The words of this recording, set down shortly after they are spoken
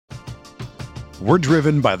We're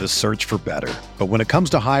driven by the search for better. But when it comes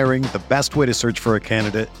to hiring, the best way to search for a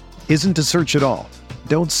candidate isn't to search at all.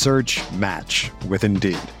 Don't search, match with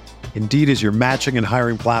Indeed. Indeed is your matching and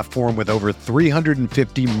hiring platform with over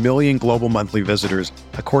 350 million global monthly visitors,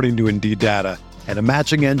 according to Indeed data, and a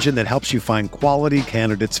matching engine that helps you find quality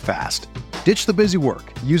candidates fast. Ditch the busy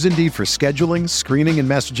work. Use Indeed for scheduling, screening, and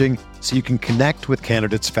messaging so you can connect with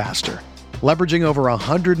candidates faster. Leveraging over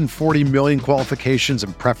 140 million qualifications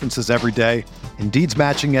and preferences every day, Indeed's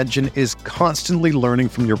matching engine is constantly learning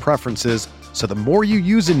from your preferences, so the more you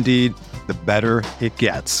use Indeed, the better it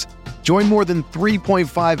gets. Join more than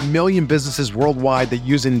 3.5 million businesses worldwide that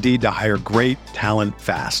use Indeed to hire great talent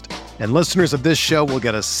fast. And listeners of this show will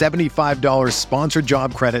get a $75 sponsored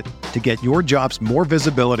job credit to get your jobs more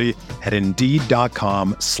visibility at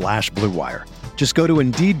Indeed.com/Blue Wire. Just go to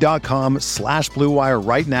Indeed.com/Blue Wire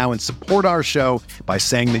right now and support our show by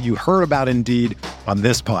saying that you heard about Indeed on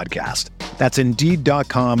this podcast. That's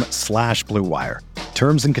Indeed.com/Blue Wire.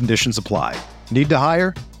 Terms and conditions apply. Need to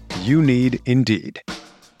hire? You need Indeed.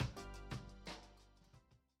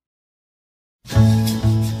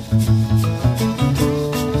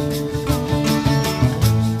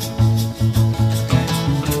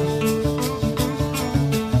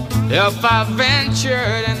 If I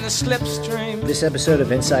ventured in the slipstream. This episode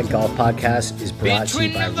of Inside Golf Podcast is brought to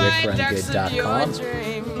you by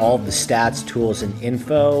RickRunGood.com. All of the stats, tools, and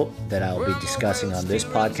info that I will be discussing on this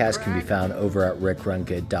podcast can be found over at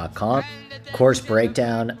RickRunGood.com. Course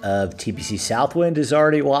breakdown of TPC Southwind is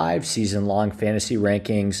already live. Season-long fantasy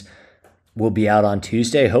rankings will be out on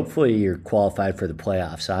Tuesday. Hopefully you're qualified for the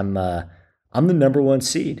playoffs. I'm the number one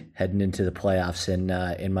seed heading into the playoffs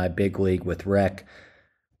in my big league with Rick.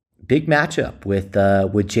 Big matchup with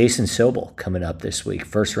Jason Sobel coming up this week,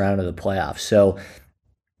 first round of the playoffs. So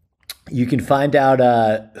you can find out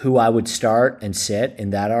who I would start and sit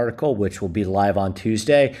in that article, which will be live on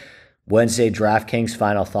Tuesday. Wednesday, DraftKings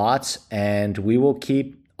final thoughts, and we will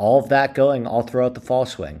keep all of that going all throughout the fall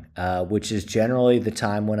swing, which is generally the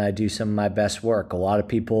time when I do some of my best work. A lot of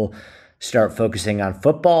people start focusing on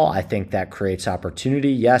football. I think that creates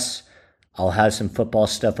opportunity. Yes, I'll have some football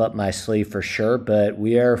stuff up my sleeve for sure, but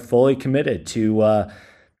we are fully committed to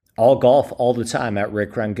all golf all the time at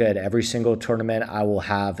Rick Run Good. Every single tournament, I will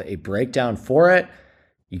have a breakdown for it.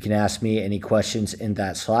 You can ask me any questions in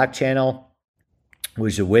that Slack channel,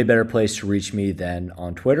 which is a way better place to reach me than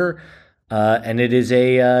on Twitter. And it is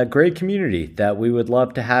a great community that we would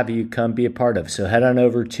love to have you come be a part of. So head on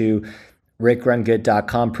over to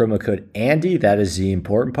RickRunGood.com, promo code Andy. That is the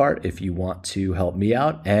important part if you want to help me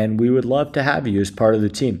out. And we would love to have you as part of the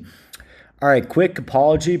team. All right, quick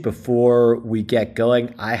apology before we get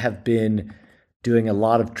going. I have been doing a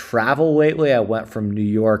lot of travel lately. I went from New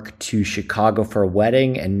York to Chicago for a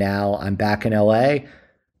wedding, and now I'm back in LA.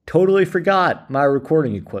 Totally forgot my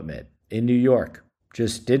recording equipment in New York.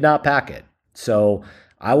 Just did not pack it. So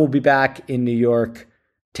I will be back in New York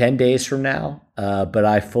 10 days from now, but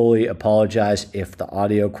I fully apologize if the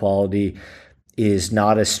audio quality is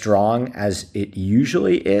not as strong as it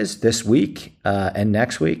usually is this week and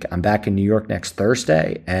next week. I'm back in New York next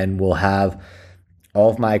Thursday, and we'll have all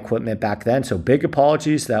of my equipment back then. So big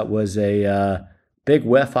apologies. That was a big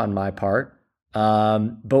whiff on my part,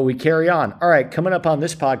 but we carry on. All right, coming up on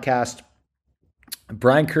this podcast,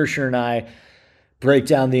 Brian Kirschner and I break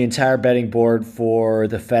down the entire betting board for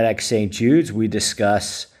the FedEx St. Jude's. We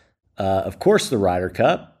discuss, of course, the Ryder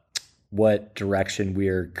Cup, what direction we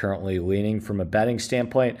are currently leaning from a betting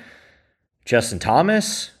standpoint. Justin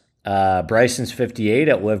Thomas, Bryson's 58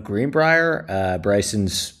 at Live Greenbrier,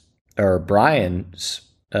 Brian's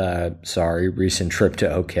recent trip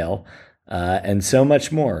to Oak Hill, and so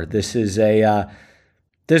much more. This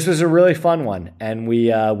was a really fun one, and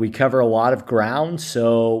we cover a lot of ground.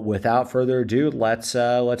 So without further ado, let's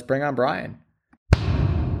bring on Brian.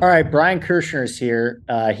 All right, Brian Kirschner is here.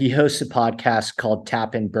 He hosts a podcast called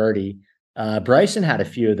Tap In Birdie. Bryson had a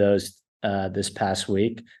few of those this past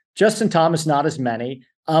week. Justin Thomas, not as many.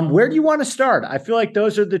 Where do you want to start? I feel like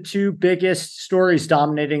those are the two biggest stories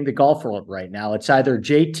dominating the golf world right now. It's either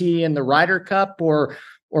JT and the Ryder Cup or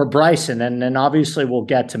Bryson, and then obviously we'll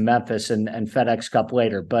get to Memphis and FedEx Cup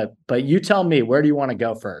later. But you tell me, where do you want to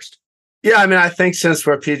go first? Yeah, I mean, I think since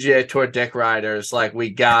we're PGA Tour Dick Riders, like,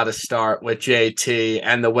 we got to start with JT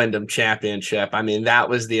and the Wyndham Championship. I mean, that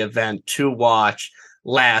was the event to watch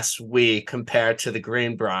last week compared to the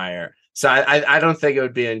Greenbrier. So I don't think it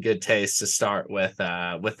would be in good taste to start with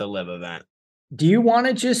the Live event. Do you want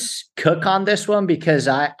to just cook on this one? Because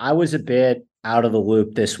I was a bit out of the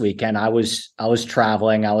loop this weekend. I was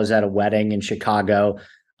traveling. I was at a wedding in Chicago.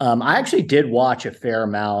 I actually did watch a fair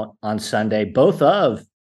amount on Sunday, both of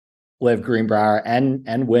Liv Greenbrier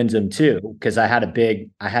and Wyndham too, because I had a big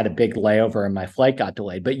layover and my flight got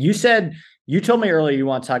delayed. But you told me earlier you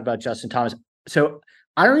want to talk about Justin Thomas. So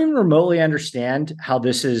I don't even remotely understand how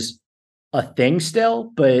this is a thing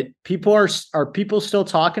still, but people are people still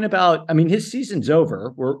talking about, I mean, his season's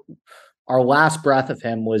over. Our last breath of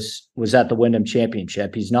him was at the Wyndham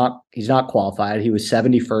Championship. He's not qualified. He was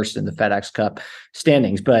 71st in the FedEx Cup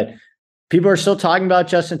standings, but people are still talking about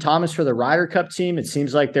Justin Thomas for the Ryder Cup team. It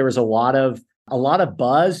seems like there was a lot of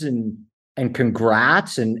buzz and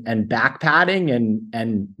congrats and back patting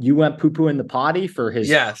and you went poo-poo in the potty for his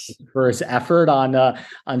effort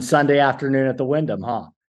on Sunday afternoon at the Wyndham, huh?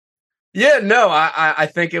 Yeah, no, I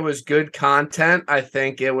think it was good content. I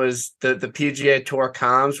think it was the PGA Tour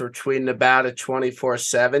comms were tweeting about it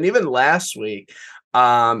 24/7. Even last week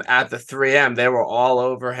at the 3M, they were all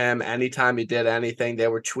over him. Anytime he did anything, they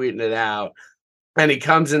were tweeting it out. And he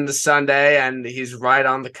comes into Sunday and he's right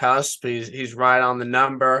on the cusp. He's right on the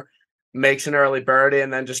number, makes an early birdie,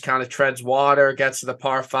 and then just kind of treads water, gets to the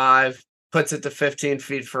par 5, puts it to 15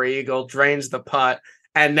 feet for eagle, drains the putt.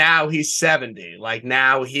 And now he's 70. Like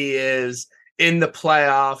now he is in the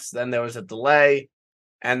playoffs. Then there was a delay.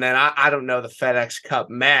 And then I don't know the FedEx Cup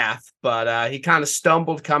math, but he kind of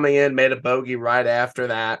stumbled coming in, made a bogey right after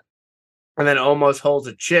that, and then almost holds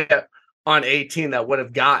a chip on 18 that would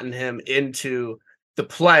have gotten him into the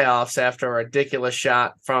playoffs after a ridiculous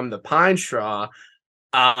shot from the pine straw.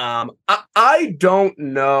 I don't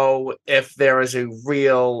know if there is a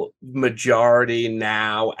real majority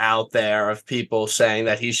now out there of people saying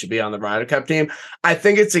that he should be on the Ryder Cup team. I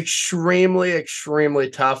think it's extremely, extremely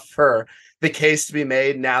tough for the case to be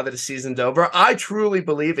made now that the season's over. I truly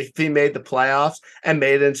believe if he made the playoffs and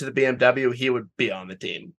made it into the BMW, he would be on the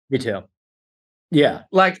team. Me too. Yeah.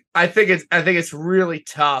 Like I think it's really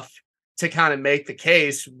tough to kind of make the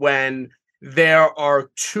case when there are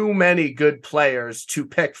too many good players to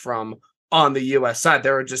pick from on the U.S. side.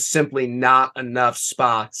 There are just simply not enough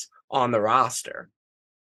spots on the roster.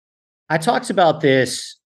 I talked about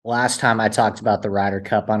this last time I talked about the Ryder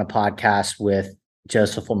Cup on a podcast with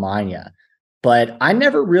Joseph Lamagna, but I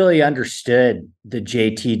never really understood the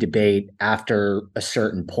JT debate after a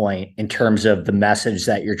certain point in terms of the message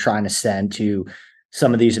that you're trying to send to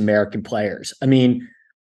some of these American players. I mean,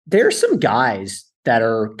 there's some guys that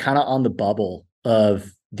are kind of on the bubble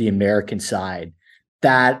of the American side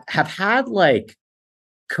that have had like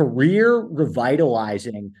career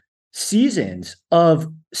revitalizing seasons of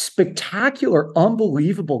spectacular,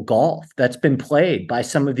 unbelievable golf that's been played by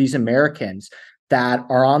some of these Americans that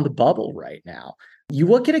are on the bubble right now. You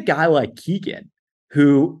look at a guy like Keegan,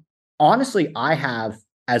 who honestly I have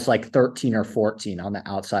as like 13 or 14 on the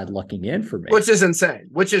outside looking in for me. Which is insane,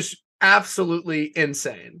 which is absolutely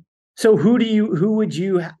insane. So who would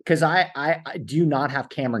you, because I do you not have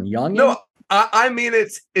Cameron Young? No, I mean,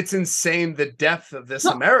 it's insane the depth of this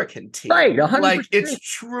American team. Right, 100%. Like it's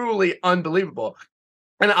truly unbelievable.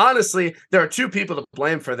 And honestly, there are two people to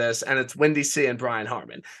blame for this, and it's Wendy C and Brian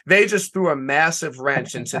Harman. They just threw a massive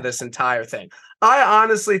wrench into this entire thing. I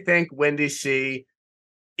honestly think Wendy C,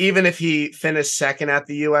 even if he finished second at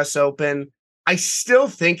the US Open, I still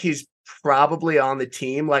think he's probably on the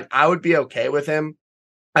team. Like I would be okay with him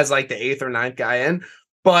as like the 8th or 9th guy in,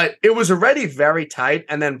 but it was already very tight.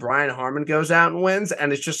 And then Brian Harman goes out and wins.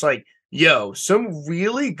 And it's just like, yo, some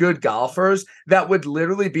really good golfers that would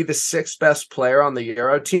literally be the 6th best player on the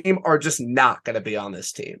Euro team are just not going to be on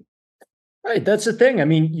this team. Right. That's the thing. I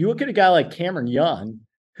mean, you look at a guy like Cameron Young,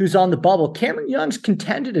 who's on the bubble. Cameron Young's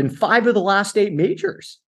contended in 5 of the last 8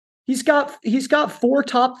 majors. He's got 4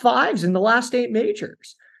 top 5s in the last 8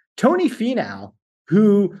 majors. Tony Finau,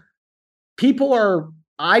 who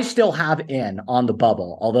I still have in on the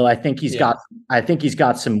bubble, although I think he's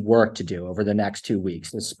got some work to do over the next 2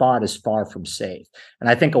 weeks. The spot is far from safe. And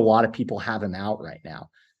I think a lot of people have him out right now.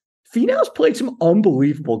 Finau's played some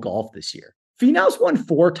unbelievable golf this year. Finau's won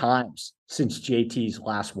 4 times since JT's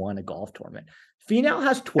last won a golf tournament. Finau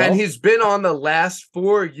has 12. And he's been on the last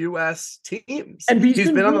 4 U.S. teams. And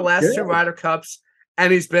he's been on the last 2 Ryder Cups,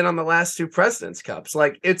 and he's been on the last 2 President's Cups.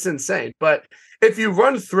 Like, it's insane. But if you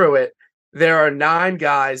run through it, there are 9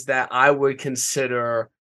 guys that I would consider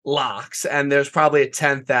locks, and there's probably a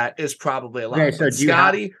 10th that is probably a lock. Okay, so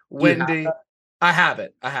Scotty, Wendy, I have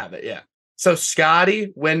it, yeah. So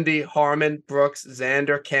Scotty, Wendy, Harman, Brooks,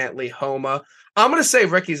 Xander, Cantley, Homa. I'm going to say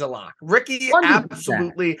Ricky's a lock. Ricky 100%.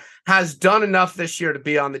 Absolutely has done enough this year to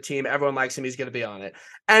be on the team. Everyone likes him. He's going to be on it.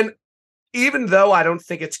 And even though I don't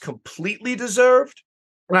think it's completely deserved,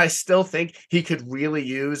 and I still think he could really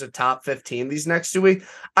use a top 15 these next 2 weeks,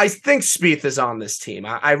 I think Spieth is on this team.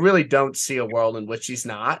 I really don't see a world in which he's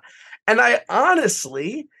not. And I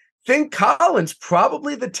honestly think Colin's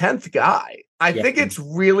probably the 10th guy. I think it's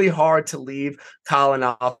really hard to leave Colin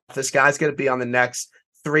off. This guy's going to be on the next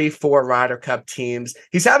 3-4 Ryder Cup teams.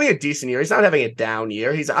 He's having a decent year. He's not having a down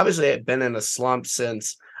year. He's obviously been in a slump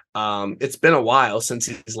since it's been a while since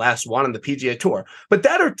he's last won on the PGA Tour. But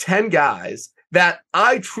that are 10 guys that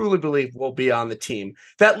I truly believe will be on the team.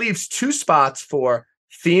 That leaves 2 spots for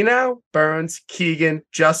Finau, Burns, Keegan,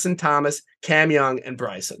 Justin Thomas, Cam Young, and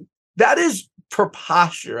Bryson. That is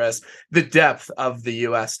preposterous, the depth of the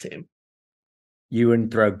U.S. team. You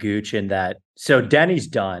wouldn't throw Gooch in that. So Denny's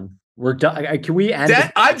done. We're done. Can we end?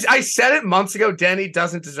 I said it months ago. Denny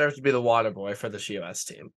doesn't deserve to be the water boy for this U.S.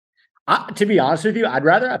 team. To be honest with you, I'd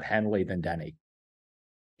rather have Henley than Denny.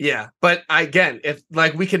 Yeah, but again, if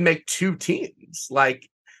like we could make 2 teams, like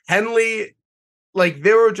Henley, like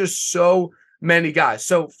there were just so many guys.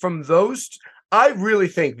 So from those, I really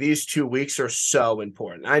think these 2 weeks are so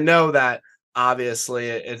important. I know that obviously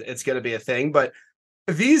it's going to be a thing, but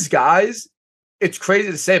these guys, it's crazy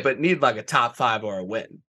to say, but need like a top 5 or a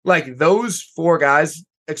win. Like those 4 guys,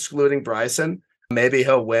 excluding Bryson, maybe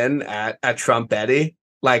he'll win at Trump Betty.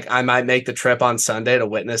 Like I might make the trip on Sunday to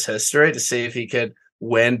witness history to see if he could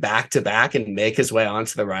win back-to-back and make his way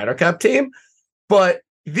onto the Ryder Cup team. But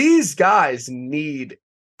these guys need,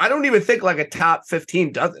 I don't even think like a top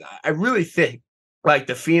 15 does it. I really think like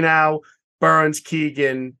the Finau, Burns,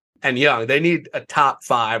 Keegan, and Young, they need a top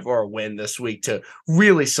 5 or a win this week to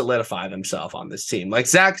really solidify themselves on this team. Like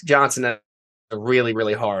Zach Johnson had a really,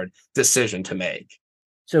 really hard decision to make.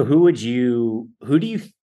 So who do you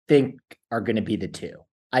think are going to be the 2?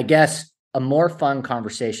 I guess a more fun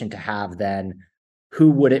conversation to have than who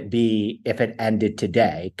would it be if it ended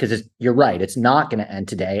today? Because you're right, it's not going to end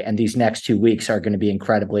today. And these next 2 weeks are going to be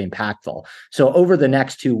incredibly impactful. So over the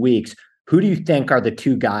next 2 weeks, who do you think are the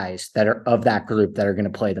 2 guys that are of that group that are going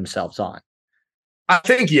to play themselves on? I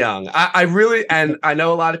think Young. I really, and I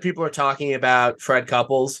know a lot of people are talking about Fred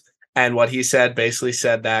Couples and what he said, basically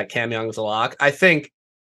said that Cam Young was a lock. I think,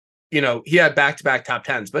 he had back-to-back top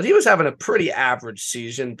 10s, but he was having a pretty average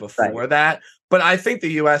season before that. But I think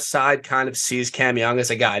the U.S. side kind of sees Cam Young as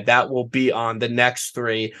a guy that will be on the next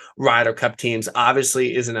 3 Ryder Cup teams.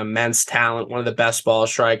 Obviously is an immense talent, one of the best ball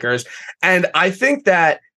strikers. And I think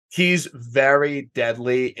that he's very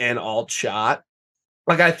deadly in alt shot.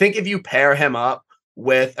 Like, I think if you pair him up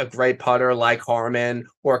with a great putter like Harman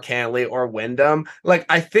or Cantley or Wyndham, like,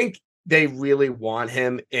 I think they really want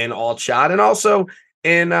him in alt shot and also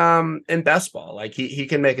in best ball. Like, he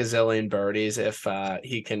can make a zillion birdies if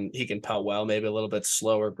he can putt well, maybe a little bit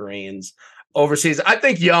slower greens overseas. I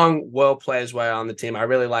think Young will play his way on the team. I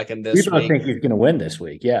really like him this week. I think he's going to win this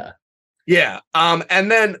week. Yeah. Yeah. And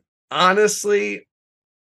then honestly,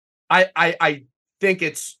 I think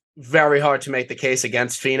it's very hard to make the case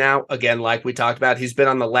against Finau. Again, like we talked about, he's been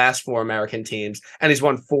on the last 4 American teams and he's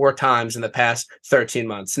won 4 times in the past 13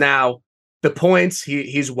 months. Now, the points,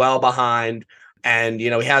 he's well behind and, he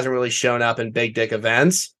hasn't really shown up in big dick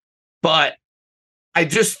events. But I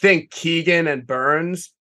just think Keegan and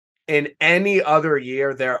Burns, in any other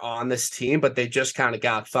year, they're on this team, but they just kind of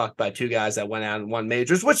got fucked by 2 guys that went out and won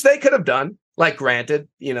majors, which they could have done. Like, granted,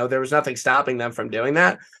 there was nothing stopping them from doing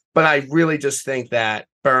that. But I really just think that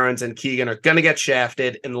Burns and Keegan are going to get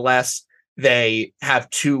shafted unless they have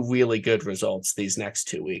 2 really good results these next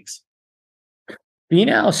 2 weeks.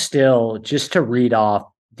 Finau still, just to read off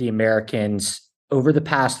the Americans over the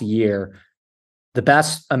past year, the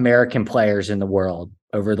best American players in the world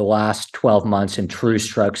over the last 12 months in true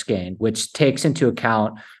strokes gained, which takes into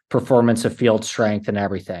account performance of field strength and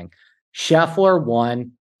everything. Scheffler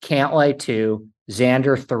 1, Cantlay 2,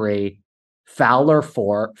 Xander 3, Fowler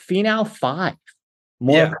 4, Finau 5,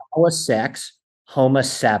 Morikawa 6, Homa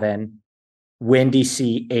 7, Windy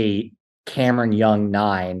C 8, Cameron Young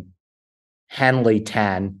 9, Henley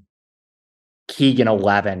 10, Keegan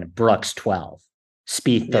 11, Brooks 12,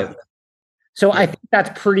 Spieth 30. So I think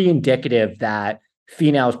that's pretty indicative that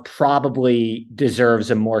Finau probably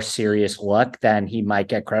deserves a more serious look than he might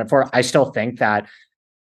get credit for. I still think that,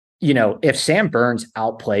 if Sam Burns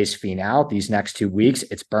outplays Finau these next 2 weeks,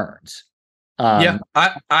 it's Burns.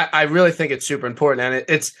 I really think it's super important. And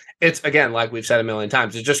it's again, like we've said a million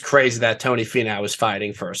times, it's just crazy that Tony Finau is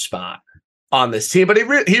fighting for a spot on this team, but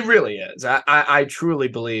he really is. I truly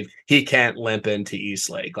believe he can't limp into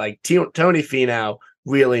Eastlake. Like Tony Finau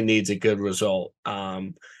really needs a good result.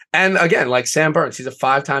 And again, like Sam Burns, he's a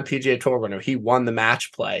 5-time PGA Tour winner. He won the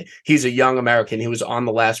match play. He's a young American. He was on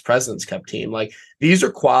the last President's Cup team. Like, these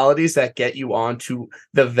are qualities that get you on to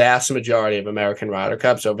the vast majority of American Ryder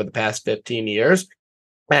Cups over the past 15 years.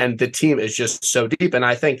 And the team is just so deep. And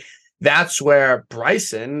I think that's where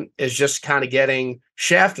Bryson is just kind of getting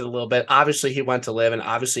shafted a little bit. Obviously, he went to live, and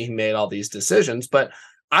obviously he made all these decisions, but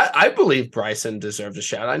I believe Bryson deserves a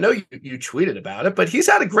shout. I know you tweeted about it, but he's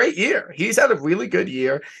had a great year. He's had a really good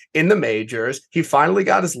year in the majors. He finally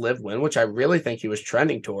got his live win, which I really think he was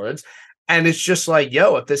trending towards. And it's just like,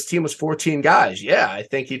 yo, if this team was 14 guys, yeah, I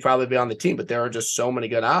think he'd probably be on the team, but there are just so many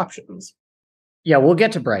good options. Yeah, we'll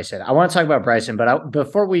get to Bryson. I want to talk about Bryson, but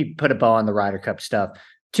before we put a bow on the Ryder Cup stuff,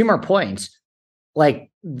 2 more points.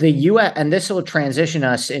 Like the U.S., and this will transition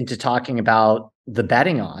us into talking about the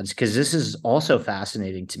betting odds, because this is also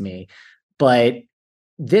fascinating to me. But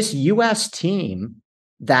this U.S. team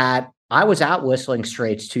that I was at Whistling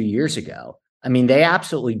Straits 2 years ago, I mean, they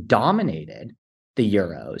absolutely dominated the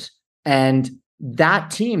Euros. And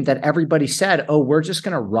that team that everybody said, oh, we're just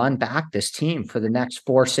going to run back this team for the next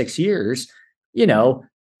 4-6 years. You know,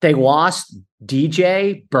 they lost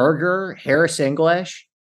DJ, Berger, Harris English,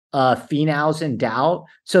 Finau's in doubt.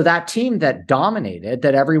 So that team that dominated,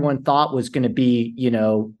 that everyone thought was going to be, you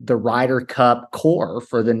know, the Ryder Cup core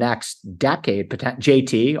for the next decade.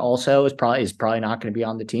 JT also is probably not going to be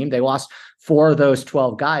on the team. They lost 4 of those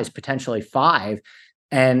 12 guys, potentially 5,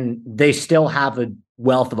 and they still have a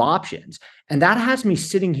wealth of options. And that has me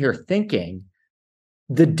sitting here thinking,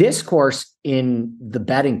 the discourse in the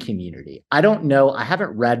betting community, I don't know. I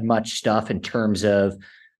haven't read much stuff in terms of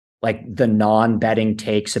like the non-betting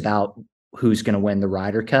takes about who's going to win the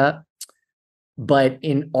Ryder Cup. But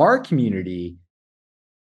in our community,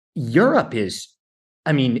 Europe has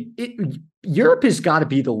got to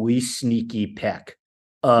be the least sneaky pick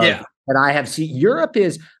that I have seen.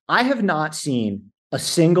 I have not seen a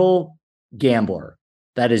single gambler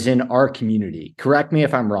that is in our community. Correct me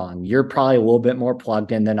if I'm wrong. You're probably a little bit more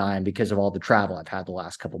plugged in than I am because of all the travel I've had the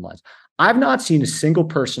last couple of months. I've not seen a single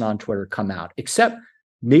person on Twitter come out, except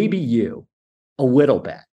maybe you, a little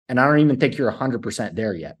bit. And I don't even think you're 100%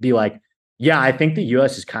 there yet. Be like, yeah, I think the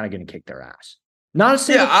U.S. is kind of going to kick their ass. Not a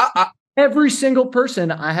single. Every single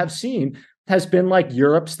person I have seen has been like,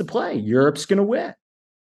 Europe's the play. Europe's going to win.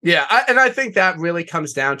 Yeah, and I think that really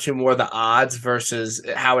comes down to more the odds versus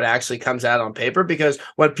how it actually comes out on paper. Because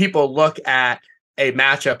when people look at a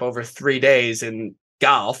matchup over 3 days in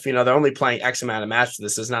golf, you know, they're only playing X amount of matches.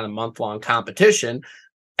 This is not a month-long competition.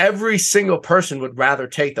 Every single person would rather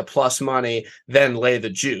take the plus money than lay the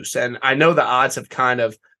juice. And I know the odds have kind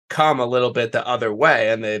of come a little bit the other way,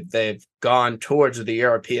 and they've gone towards the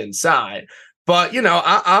European side. But, you know,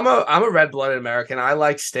 I'm a red-blooded American. I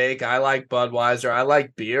like steak. I like Budweiser. I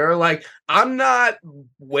like beer. Like, I'm not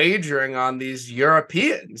wagering on these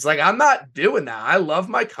Europeans. Like, I'm not doing that. I love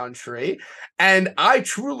my country, and I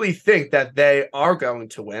truly think that they are going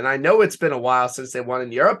to win. I know it's been a while since they won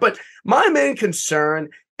in Europe, but my main concern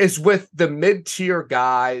is with the mid-tier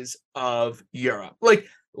guys of Europe. Like,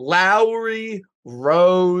 Lowry,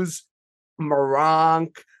 Rose,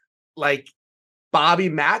 Meronk, like, Bobby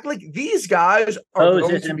Mack, like these guys are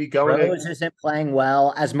going to be going. Rose isn't playing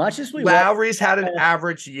well as much as we. Lowry's had an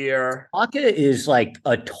average year. Aka is like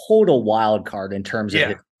a total wild card in terms of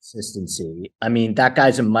his consistency. I mean, that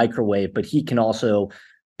guy's a microwave, but he can also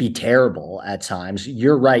be terrible at times.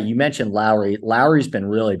 You're right. You mentioned Lowry. Lowry's been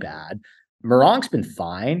really bad. Meronk's been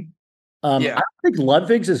fine. I don't think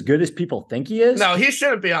Ludwig's as good as people think he is. No, he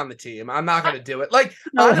shouldn't be on the team. I'm not going to do it. Like,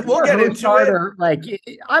 we'll get into it. Like,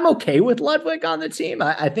 I'm okay with Ludwig on the team.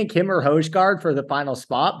 I think him or Hojgaard for the final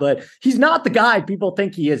spot, but he's not the guy people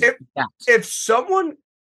think he is. If someone,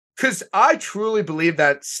 because I truly believe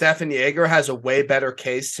that Stefan Jaeger has a way better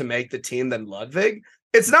case to make the team than Ludwig.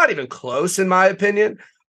 It's not even close, in my opinion.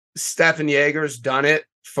 Stefan Jaeger's done it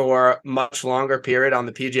for a much longer period on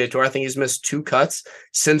the PGA Tour. I think he's missed 2 cuts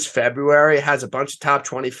since February, has a bunch of top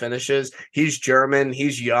 20 finishes. He's German.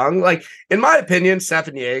 He's young. Like, in my opinion,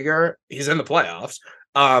 Stefan Jaeger, he's in the playoffs,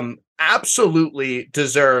 absolutely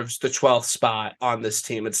deserves the 12th spot on this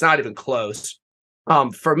team. It's not even close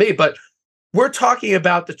for me, but we're talking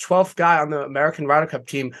about the 12th guy on the American Ryder Cup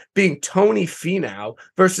team being Tony Finau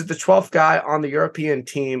versus the 12th guy on the European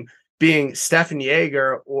team being Stefan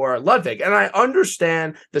Jaeger or Ludwig. And I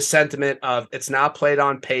understand the sentiment of it's not played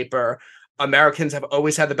on paper. Americans have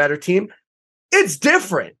always had the better team. It's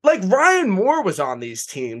different. Like, Ryan Moore was on these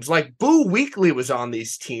teams. Like, Boo Weekley was on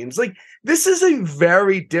these teams. Like, this is a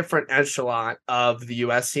very different echelon of the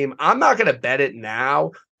U.S. team. I'm not going to bet it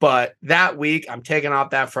now, but that week, I'm taking off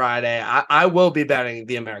that Friday. I will be betting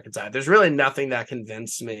the American side. There's really nothing that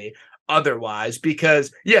convinced me otherwise,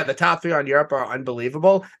 because the top 3 on Europe are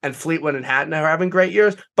unbelievable, and Fleetwood and Hatton are having great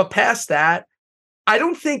years. But past that, I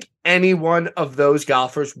don't think any one of those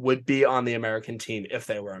golfers would be on the American team if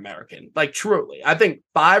they were American. Like, truly. I think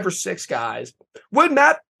 5 or 6 guys. Let me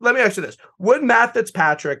ask you this. Would Matt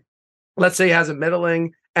Fitzpatrick, let's say he has a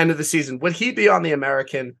middling end of the season, would he be on the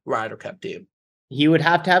American Ryder Cup team? He would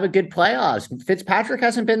have to have a good playoffs. Fitzpatrick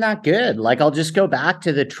hasn't been that good. Like, I'll just go back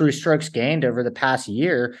to the true strokes gained over the past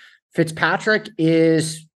year. Fitzpatrick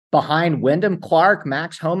is behind Wyndham Clark,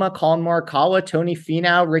 Max Homa, Colin Morikawa, Tony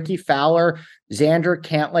Finau, Ricky Fowler, Xander,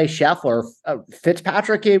 Cantlay, Scheffler.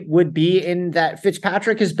 Fitzpatrick, it would be in that.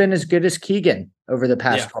 Fitzpatrick has been as good as Keegan over the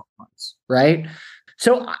past 12 months, right?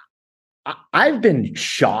 So I've been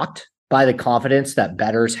shocked by the confidence that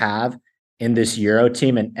bettors have in this Euro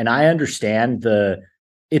team. And I understand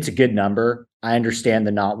it's a good number. I understand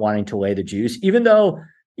the not wanting to lay the juice, even though,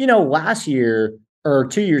 last year or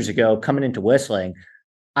 2 years ago, coming into Whistling,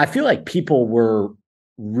 I feel like people were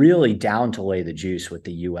really down to lay the juice with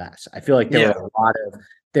the U.S. I feel like there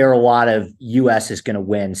were a lot of U.S. is going to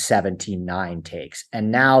win 17-9 takes. And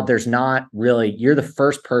now there's not really, you're the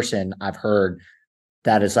first person I've heard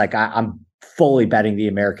that is like, I'm fully betting the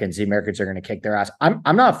Americans. The Americans are going to kick their ass.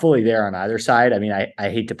 I'm not fully there on either side. I mean, I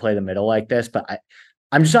hate to play the middle like this, but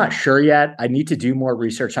I'm just not sure yet. I need to do more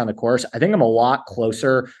research on the course. I think I'm a lot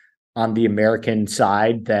closer on the American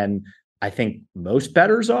side than I think most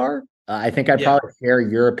bettors are. I think I'd probably share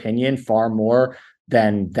your opinion far more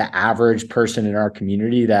than the average person in our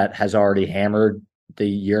community that has already hammered the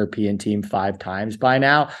European team 5 times by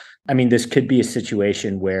now. I mean, this could be a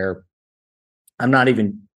situation where I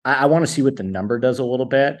want to see what the number does a little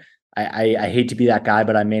bit. I hate to be that guy,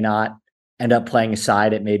 but I may not end up playing a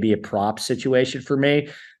side. It may be a prop situation for me.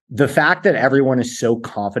 The fact that everyone is so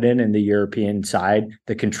confident in the European side,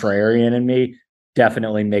 the contrarian in me,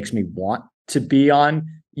 definitely makes me want to be on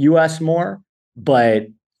US more. But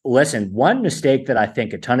listen, one mistake that I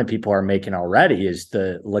think a ton of people are making already is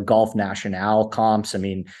the Le Golf National comps. I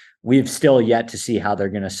mean, we've still yet to see how they're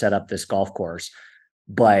going to set up this golf course.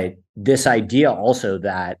 But this idea also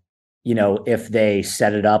that, if they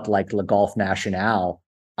set it up like Le Golf National,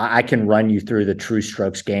 I can run you through the true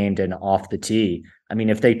strokes gained and off the tee. I mean,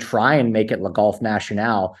 if they try and make it Le Golf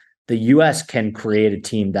National, the U.S. can create a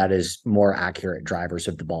team that is more accurate drivers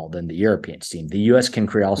of the ball than the European team. The U.S. can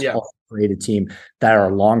also create a team that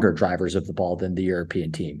are longer drivers of the ball than the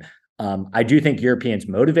European team. I do think Europeans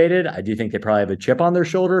motivated. I do think they probably have a chip on their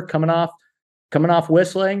shoulder coming off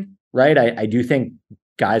Whistling, right? I do think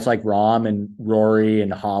guys like Rahm and Rory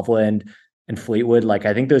and Hovland and Fleetwood, like,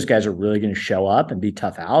 I think those guys are really going to show up and be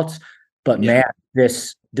tough outs. But man,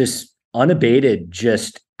 this unabated,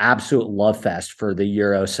 just absolute love fest for the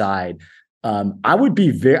Euro side. I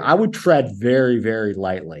would tread very, very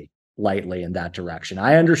lightly in that direction.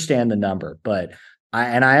 I understand the number, but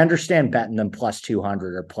I understand betting them plus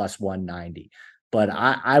 200 or plus 190, but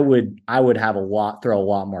I would throw a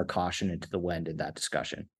lot more caution into the wind in that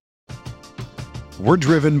discussion. We're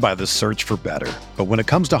driven by the search for better. But when it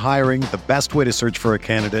comes to hiring, the best way to search for a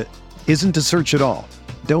candidate isn't to search at all.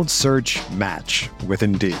 Don't search, match with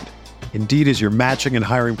Indeed. Indeed is your matching and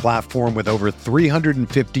hiring platform with over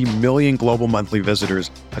 350 million global monthly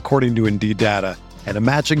visitors, according to Indeed data, and a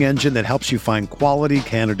matching engine that helps you find quality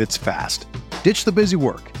candidates fast. Ditch the busy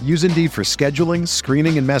work. Use Indeed for scheduling,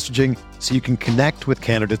 screening, and messaging so you can connect with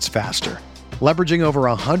candidates faster. Leveraging over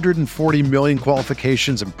 140 million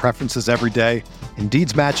qualifications and preferences every day,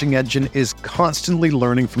 Indeed's matching engine is constantly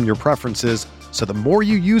learning from your preferences, so the more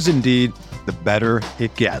you use Indeed, the better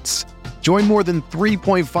it gets. Join more than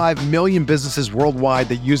 3.5 million businesses worldwide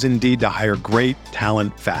that use Indeed to hire great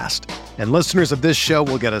talent fast. And listeners of this show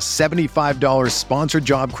will get a $75 sponsored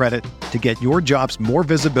job credit to get your jobs more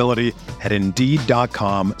visibility at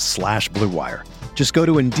Indeed.com/Blue Wire. Just go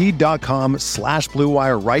to Indeed.com/Blue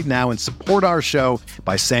Wire right now and support our show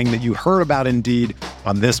by saying that you heard about Indeed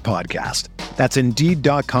on this podcast. That's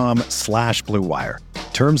Indeed.com/Blue Wire.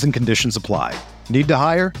 Terms and conditions apply. Need to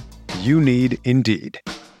hire? You need Indeed.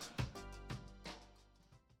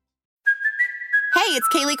 Hey, it's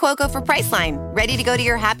Kaylee Cuoco for Priceline. Ready to go to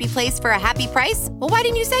your happy place for a happy price? Well, why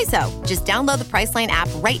didn't you say so? Just download the Priceline app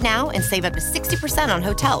right now and save up to 60% on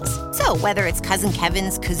hotels. So whether it's Cousin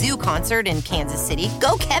Kevin's Kazoo Concert in Kansas City,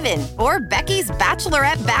 go Kevin, or Becky's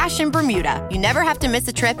Bachelorette Bash in Bermuda, you never have to miss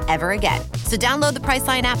a trip ever again. So download the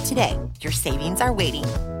Priceline app today. Your savings are waiting.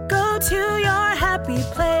 Go to your happy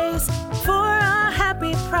place for a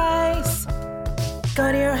happy price.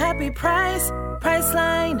 Go to your happy price,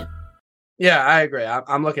 Priceline. Yeah, I agree.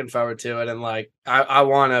 I'm looking forward to it. And like, I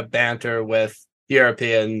want to banter with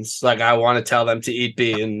Europeans. Like, I want to tell them to eat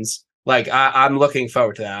beans. Like, I'm looking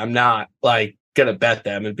forward to that. I'm not like gonna bet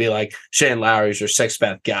them and be like, Shane Lowry's your 6th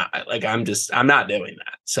bet guy. Like I'm not doing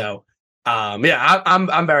that. So I'm very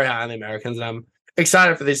high on the Americans, and I'm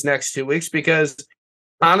excited for these next 2 weeks because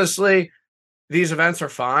honestly, these events are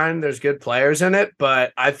fine. There's good players in it,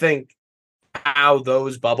 but I think how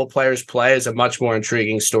those bubble players play is a much more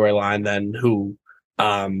intriguing storyline than who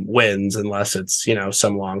wins, unless it's,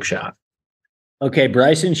 some long shot. Okay,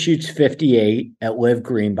 Bryson shoots 58 at Live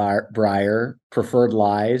Greenbrier, preferred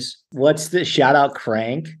lies. What's the shout out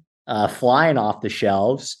Crank flying off the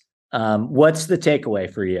shelves? What's the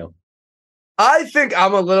takeaway for you? I think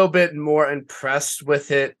I'm a little bit more impressed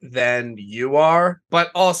with it than you are,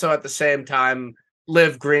 but also at the same time,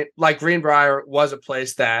 Greenbrier was a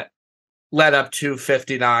place that led up to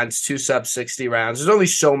 59s, 2 sub 60 rounds. There's only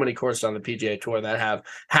so many courses on the PGA Tour that have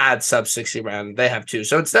had sub 60 rounds. They have 2.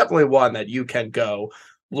 So it's definitely one that you can go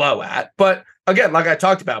low at. But again, like I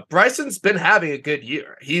talked about, Bryson's been having a good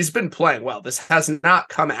year. He's been playing well. This has not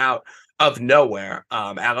come out of nowhere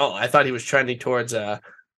at all. I thought he was trending towards a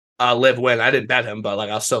live win. I didn't bet him, but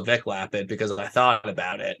I'll still Vic lap it because I thought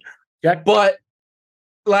about it. Yeah. But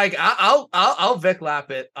I'll Vic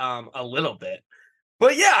lap it a little bit.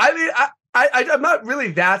 But yeah, I mean, I'm not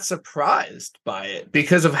really that surprised by it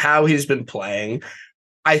because of how he's been playing.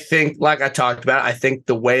 I think, like I talked about, I think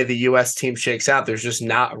the way the U.S. team shakes out, there's just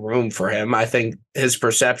not room for him. I think his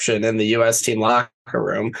perception in the U.S. team locker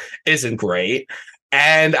room isn't great.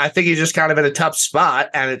 And I think he's just kind of in a tough spot.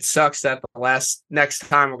 And it sucks that the next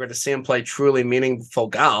time we're going to see him play truly meaningful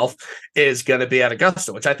golf is going to be at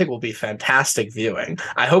Augusta, which I think will be fantastic viewing.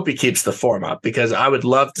 I hope he keeps the form up because I would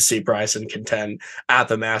love to see Bryson contend at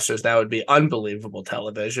the Masters. That would be unbelievable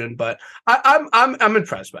television. But I'm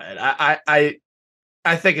impressed by it.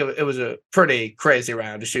 I think it was a pretty crazy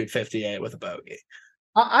round to shoot 58 with a bogey.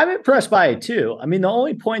 I'm impressed by it too. I mean, the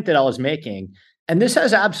only point that I was making, and this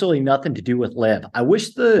has absolutely nothing to do with Liv. I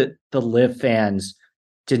wish the Liv fans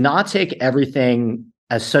did not take everything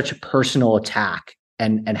as such a personal attack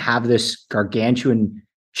and have this gargantuan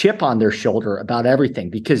chip on their shoulder about everything,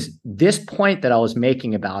 because this point that I was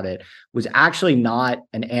making about it was actually not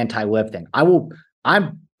an anti-Liv thing.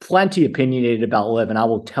 I'm plenty opinionated about Liv, and I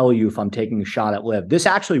will tell you if I'm taking a shot at Liv. This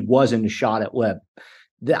actually wasn't a shot at Liv.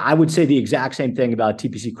 I would say the exact same thing about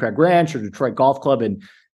TPC Craig Ranch or Detroit Golf Club. And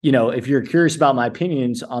if you're curious about my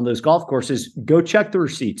opinions on those golf courses, go check the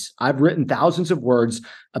receipts. I've written thousands of words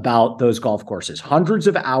about those golf courses, hundreds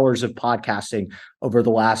of hours of podcasting over the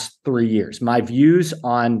last 3 years. My views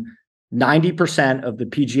on 90% of the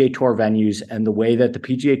PGA Tour venues and the way that the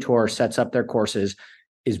PGA Tour sets up their courses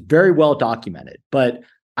is very well documented. But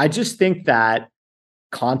I just think that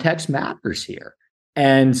context matters here.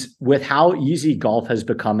 And with how easy golf has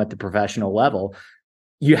become at the professional level,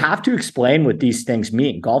 you have to explain what these things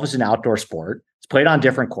mean. Golf is an outdoor sport. It's played on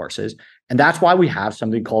different courses. And that's why we have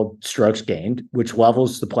something called strokes gained, which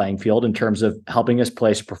levels the playing field in terms of helping us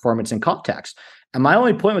place performance in context. And my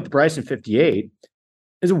only point with the Bryson 58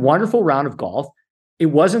 is a wonderful round of golf. It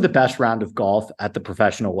wasn't the best round of golf at the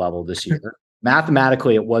professional level this year.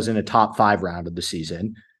 Mathematically, it wasn't a top 5 round of the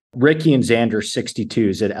season. Ricky and Xander's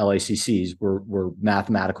 62s at LACCs were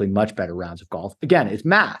mathematically much better rounds of golf. Again, it's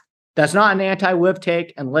math. That's not an anti-Liv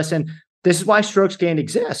take. And listen, this is why strokes gained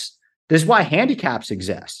exists. This is why handicaps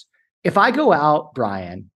exist. If I go out,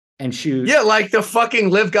 Brian, and shoot. Yeah, like the fucking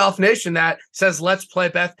Live Golf Nation that says, let's play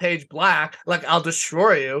Bethpage Black. Like, I'll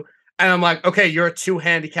destroy you. And I'm like, okay, you're a 2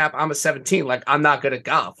 handicap. I'm a 17. Like, I'm not good at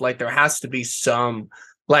golf. Like, there has to be some,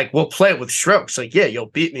 like, we'll play with strokes. Like, yeah, you'll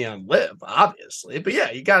beat me on Live, obviously. But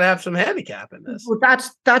yeah, you got to have some handicap in this. Well,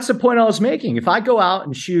 that's the point I was making. If I go out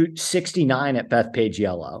and shoot 69 at Bethpage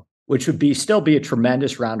Yellow, which would still be a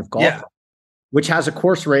tremendous round of golf, which has a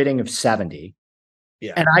course rating of 70.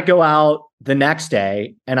 Yeah. And I go out the next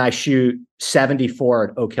day and I shoot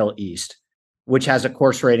 74 at Oak Hill East, which has a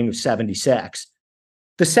course rating of 76.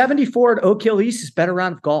 The 74 at Oak Hill East is a better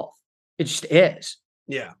round of golf. It just is.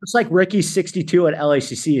 Yeah. It's like Ricky's 62 at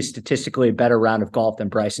LACC is statistically a better round of golf than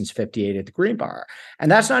Bryson's 58 at the Greenbrier. And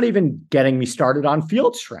that's not even getting me started on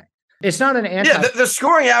field strength. It's not an anti. Yeah, the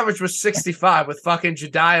scoring average was 65 with fucking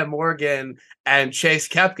Jediah Morgan and Chase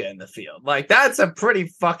Koepka in the field. Like, that's a pretty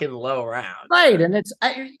fucking low round. Right. And it's,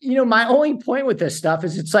 my only point with this stuff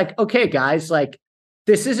is it's like, okay, guys, like,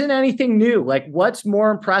 this isn't anything new. Like, what's more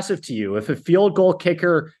impressive to you? If a field goal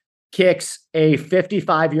kicker kicks a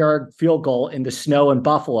 55-yard field goal in the snow in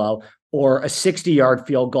Buffalo or a 60-yard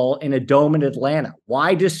field goal in a dome in Atlanta,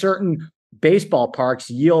 why do certain baseball parks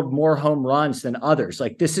yield more home runs than others?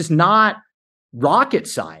 Like, this is not rocket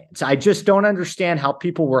science. I just don't understand how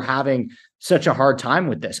people were having such a hard time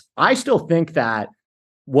with this. I still think that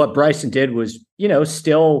what Bryson did was,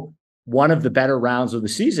 still one of the better rounds of the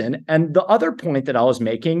season. And the other point that I was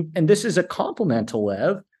making, and this is a compliment to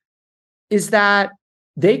Liv, is that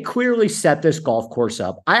they clearly set this golf course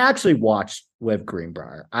up. I actually watched Liv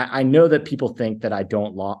Greenbrier. I know that people think that I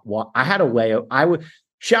don't I had a way of, I would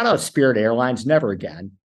shout out Spirit Airlines, never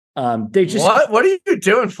again. They just, what are you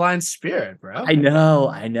doing flying Spirit, bro? I know.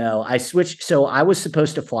 I switched. So I was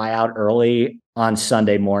supposed to fly out early on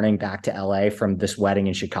Sunday morning back to LA from this wedding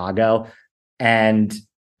in Chicago. And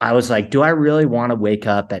I was like, do I really want to wake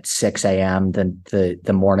up at 6 a.m. the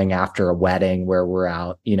morning after a wedding where we're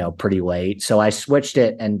out, pretty late? So I switched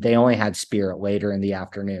it, and they only had Spirit later in the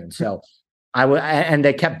afternoon. So and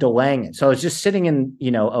they kept delaying it. So I was just sitting in,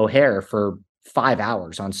 O'Hare for 5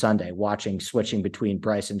 hours on Sunday, switching between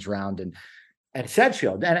Bryson's round and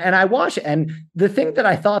Sedgefield. And I watched it. And the thing that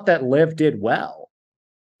I thought that Liv did well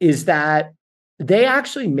is that they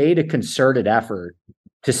actually made a concerted effort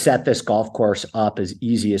to set this golf course up as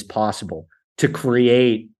easy as possible to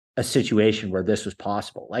create a situation where this was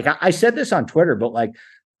possible. Like I said this on Twitter, but like,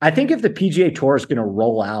 I think if the PGA Tour is going to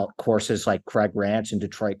roll out courses like Craig Ranch and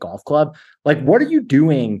Detroit Golf Club, like what are you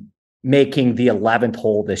doing making the 11th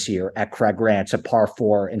hole this year at Craig Ranch a par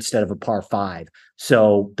 4 instead of a par 5?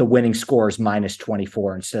 So the winning score is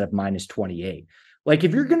 -24 instead of -28. Like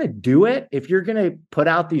if you're going to do it, if you're going to put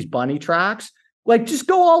out these bunny tracks, like just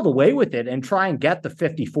go all the way with it and try and get the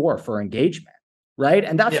 54 for engagement. Right.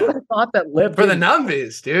 And that's what I thought that Liv for the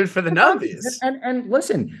numbies, dude, for the numbies. And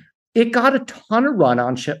listen, it got a ton of run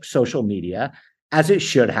on social media, as it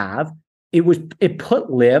should have. It put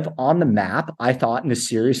Liv on the map, I thought, in a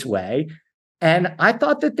serious way. And I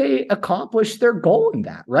thought that they accomplished their goal in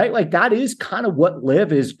that, right? Like that is kind of what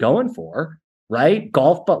Liv is going for, right?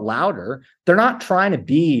 Golf, but louder. They're not trying to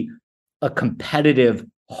be a competitive,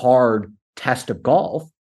 hard test of golf.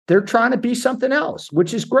 They're trying to be something else,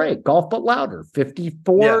 which is great. Golf, but louder,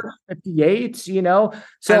 54, 58s,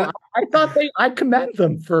 So I thought I commend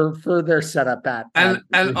them for their setup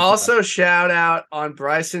and also shout out on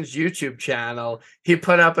Bryson's YouTube channel. He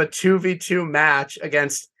put up a 2v2 match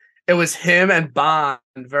it was him and Bond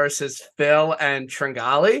versus Phil and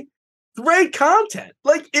Tringali. Great content.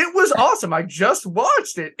 Like it was awesome. I just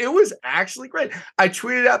watched it. It was actually great. I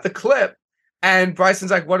tweeted out the clip and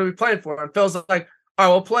Bryson's like, what are we playing for? And Phil's like, all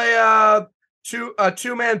right, we'll play a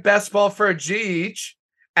two-man best ball for a G each,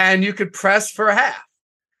 and you could press for a half.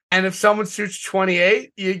 And if someone shoots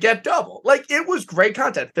 28, you get double. Like, it was great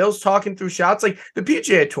content. Phil's talking through shots. Like, the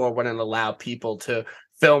PGA Tour wouldn't allow people to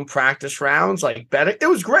film practice rounds, like betting. It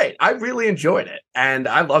was great. I really enjoyed it. And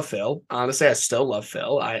I love Phil. Honestly, I still love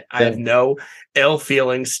Phil. I have no ill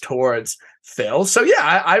feelings towards Phil. So,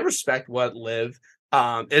 yeah, I respect what Liv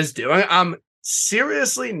is doing. I'm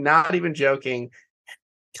seriously, not even joking,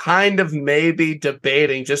 kind of maybe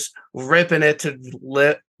debating just ripping it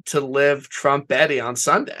to Liv Trump Betty on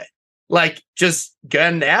Sunday. Like just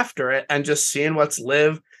getting after it and just seeing what's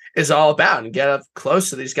Liv is all about and get up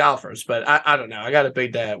close to these golfers. But I don't know. I got a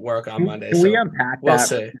big day at work on Monday. Can we unpack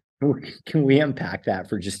that? We'll see. Can we unpack that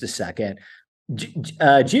for just a second?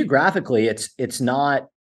 Geographically, it's not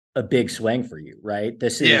a big swing for you, right?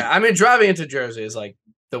 I mean, driving into Jersey is like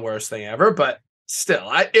the worst thing ever, but still,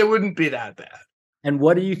 it wouldn't be that bad. And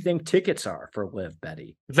what do you think tickets are for Liv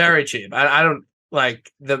Betty? Very cheap. I don't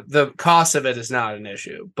like the cost of it is not an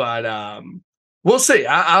issue, but we'll see.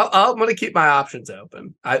 I'm going to keep my options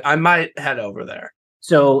open. I might head over there.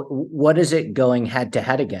 So what is it going head to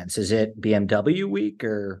head against? Is it BMW week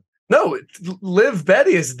or? No, Liv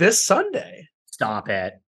Betty is this Sunday. Stop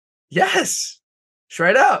it. Yes.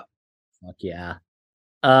 Straight up. Fuck yeah.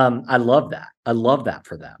 I love that. I love that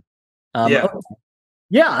for them. Yeah. Okay.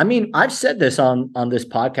 Yeah, I mean, I've said this on this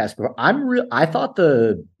podcast before. I thought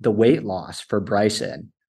the weight loss for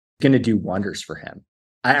Bryson going to do wonders for him.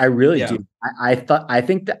 I really do. I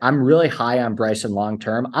think that I'm really high on Bryson long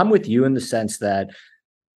term. I'm with you in the sense that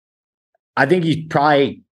I think he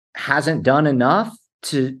probably hasn't done enough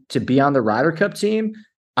to be on the Ryder Cup team.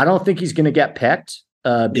 I don't think he's going to get picked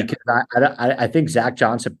because I think Zach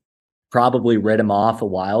Johnson probably writ him off a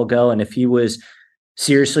while ago. And if he was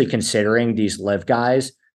seriously considering these Liv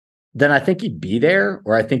guys, then I think he'd be there,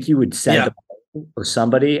 or I think he would send them or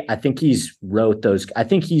somebody. I think he's wrote those. I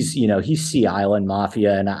think he's Sea Island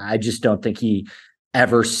Mafia. And I just don't think he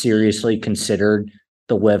ever seriously considered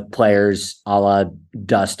the Liv players a la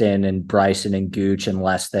Dustin and Bryson and Gooch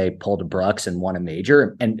unless they pulled a Brooks and won a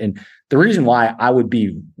major. And the reason why I would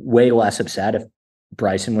be way less upset if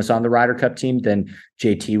Bryson was on the Ryder Cup team than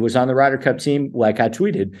JT was on the Ryder Cup team, like I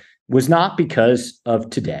tweeted, was not because of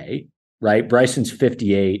today, right? Bryson's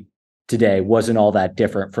 58 today wasn't all that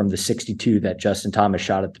different from the 62 that Justin Thomas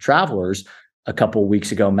shot at the Travelers. a couple of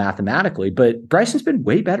weeks ago mathematically, but Bryson's been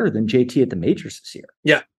way better than JT at the majors this year.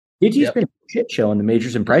 Yeah. JT's been a shit show in the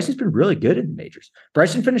majors, and Bryson's been really good in the majors.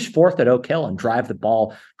 Bryson finished 4th at Oak Hill and drove the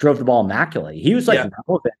ball immaculately. He was relevant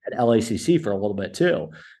at LACC for a little bit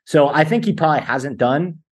too. So I think he probably hasn't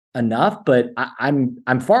done enough, but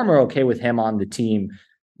I'm far more okay with him on the team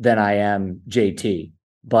than I am JT.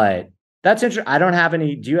 But that's interesting. I don't have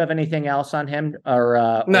any. Do you have anything else on him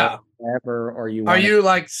or no? Or you? Are you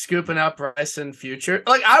like scooping up Bryson future?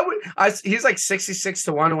 Like he's like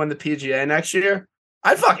 66-1 to win the PGA next year.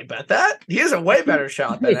 I'd fucking bet that. He has a way better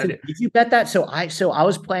shot than I do. Did you bet that? So I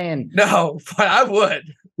was playing. No, but I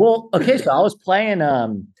would. Well, okay. So I was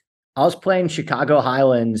playing Chicago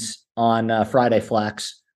Highlands on Friday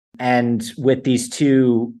Flex, and with these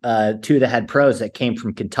two of the head pros that came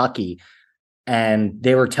from Kentucky, and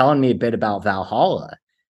they were telling me a bit about Valhalla,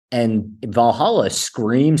 and Valhalla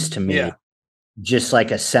screams to me just like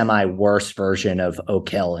a semi worse version of Oak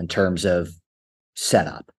Hill in terms of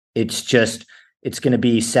setup. It's going to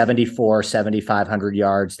be 7,500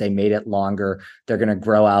 yards. They made it longer. They're going to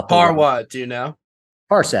grow out. Par what? Do you know?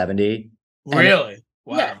 Par 70. Really?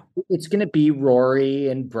 Wow. Yeah, it's going to be Rory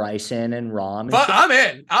and Bryson and Rahm. But I'm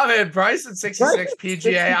in. Bryson 66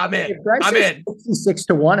 PGA. I'm in. I'm in.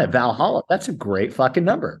 66-1 at Valhalla. That's a great fucking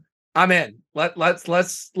number. I'm in.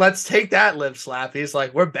 Let's take that lip slap. He's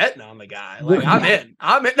like, we're betting on the guy. Like, I'm in.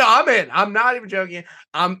 I'm in. No, I'm in. I'm not even joking.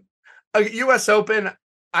 I'm a US Open.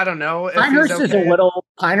 I don't know. Pinehurst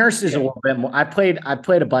is a little bit more. I played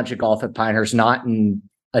a bunch of golf at Pinehurst, not in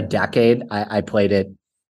a decade. I played it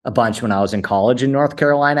a bunch when I was in college in North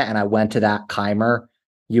Carolina, and I went to that Keimer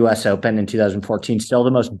US Open in 2014. Still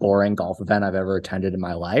the most boring golf event I've ever attended in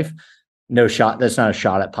my life. No shot. That's not a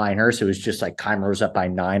shot at Pinehurst. It was just like Keimer was up by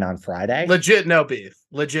 9 on Friday. Legit no beef.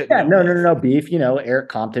 Legit. Yeah, no beef. You know, Eric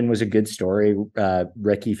Compton was a good story.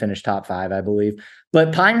 Ricky finished top 5, I believe.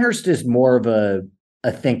 But Pinehurst is more of a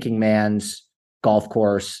thinking man's golf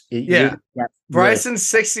course. Bryson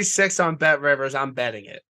 66 on Bet Rivers. I'm betting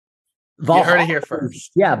it. Valhalla, you heard it here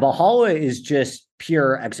first. Yeah, Valhalla is just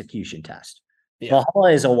pure execution test. Yeah.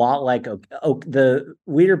 Valhalla is a lot like the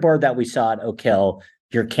leaderboard that we saw at Oak Hill.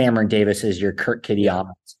 Your Cameron Davises, your Kurt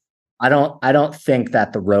Kitayama. I don't think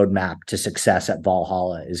that the roadmap to success at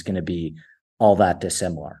Valhalla is going to be all that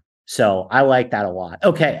dissimilar. So I like that a lot.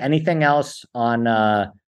 Okay, anything else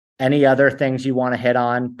on any other things you want to hit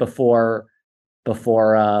on before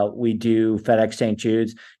we do FedEx St.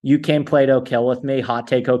 Jude's? You came played Oak Hill with me. Hot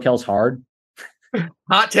take: Oak Hill's hard.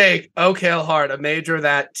 Hot take: Oak Hill hard. A major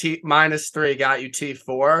that -3 got you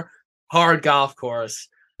T4. Hard golf course.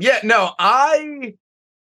 Yeah, no, I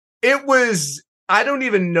don't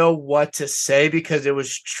even know what to say because it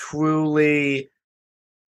was truly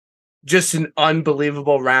just an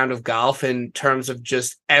unbelievable round of golf in terms of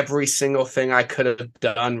just every single thing I could have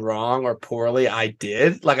done wrong or poorly, I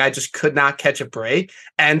did. Like, I just could not catch a break,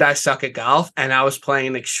 and I suck at golf, and I was playing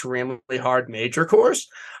an extremely hard major course.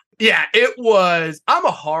 Yeah, I'm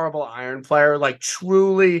a horrible iron player, like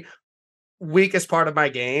truly weakest part of my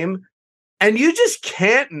game. And you just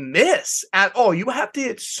can't miss at all. You have to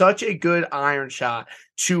hit such a good iron shot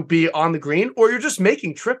to be on the green, or you're just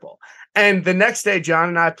making triple. And the next day, John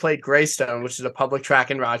and I played Greystone, which is a public track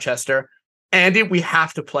in Rochester. Andy, we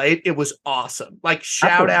have to play it. It was awesome. Like,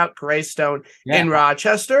 shout out Greystone in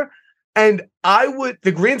Rochester. And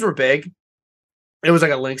the greens were big. It was like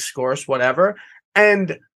a links course, whatever.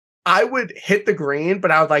 And I would hit the green,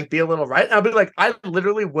 but I would like be a little right. And I'd be like, I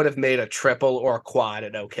literally would have made a triple or a quad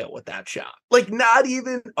at Oak Hill with that shot. Like, not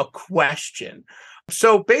even a question.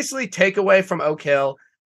 So basically, takeaway from Oak Hill,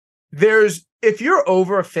 if you're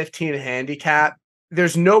over a 15 handicap,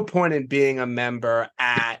 there's no point in being a member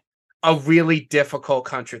at a really difficult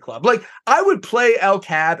country club. Like, I would play El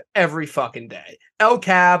Cab every fucking day. El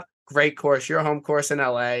Cab, great course, your home course in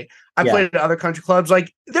LA. I played at other country clubs.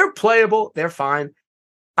 Like, they're playable, they're fine.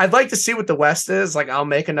 I'd like to see what the West is. Like, I'll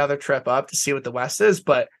make another trip up to see what the West is,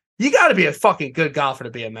 but you got to be a fucking good golfer to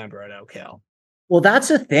be a member at Oak Hill. Well, that's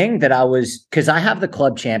a thing that because I have the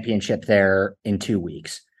club championship there in 2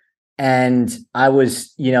 weeks. And I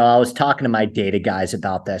was talking to my data guys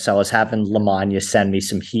about this. I was having Lamagna send me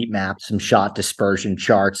some heat maps, some shot dispersion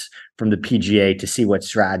charts from the PGA to see what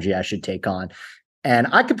strategy I should take on. And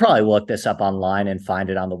I could probably look this up online and find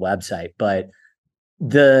it on the website, but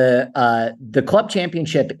the club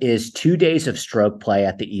championship is 2 days of stroke play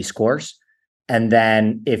at the East Course. And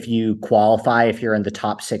then if you qualify, if you're in the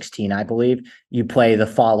top 16, I believe, you play the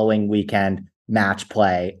following weekend match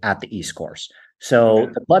play at the East Course. So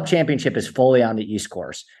the club championship is fully on the East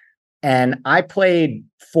Course. And I played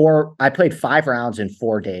 5 rounds in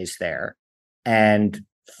 4 days there. And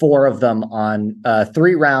 4 of them on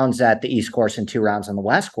 3 rounds at the East course and 2 rounds on the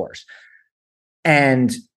West course.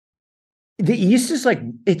 And the East is like,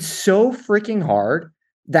 it's so freaking hard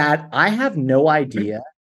that I have no idea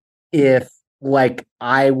if like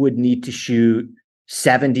I would need to shoot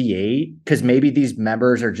 78 because maybe these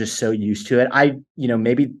members are just so used to it.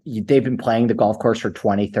 Maybe they've been playing the golf course for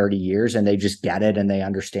 20, 30 years and they just get it and they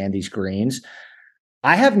understand these greens.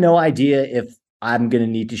 I have no idea if I'm going to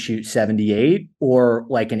need to shoot 78 or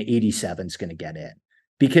like an 87 is going to get in,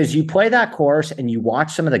 because you play that course and you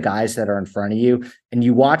watch some of the guys that are in front of you and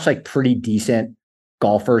you watch like pretty decent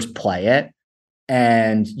golfers play it.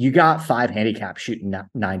 And you got 5 handicap shooting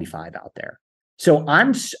 95 out there. So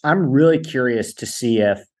I'm really curious to see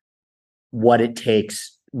if what it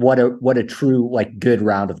takes, what a true like good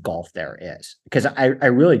round of golf there is, because I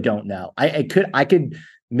really don't know. I could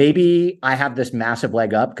maybe I have this massive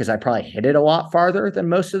leg up because I probably hit it a lot farther than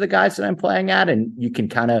most of the guys that I'm playing at, and you can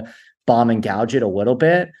kind of bomb and gouge it a little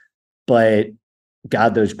bit. But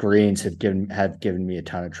God, those greens have given me a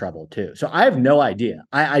ton of trouble too. So I have no idea.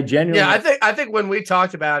 I genuinely, I think when we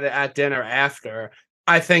talked about it at dinner after,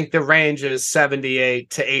 I think the range is 78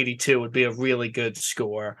 to 82 would be a really good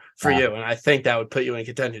score for you. And I think that would put you in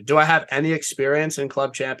contention. Do I have any experience in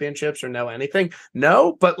club championships or know anything?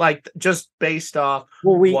 No, but like just based off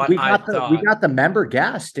we got the member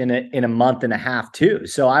guest in a month and a half too.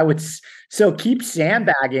 So keep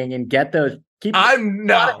sandbagging and get those. They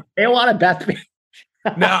want to bet me.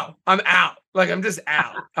 No, I'm out. Like, I'm just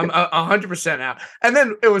out. I'm 100% out. And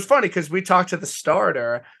then it was funny because we talked to the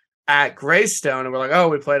starter at Greystone and we're like, oh,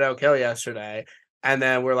 we played Oak Hill yesterday. And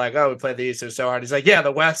then we're like, oh, we played the East. It was so hard. He's like, yeah,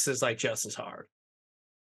 the West is like just as hard.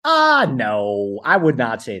 No, I would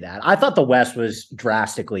not say that. I thought the West was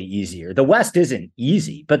drastically easier. The West isn't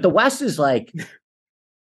easy, but the West is like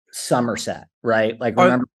Somerset, right? Like,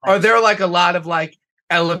 are there like a lot of like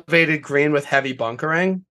elevated green with heavy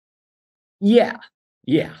bunkering? Yeah.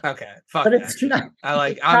 Okay. Fuck. But it's not.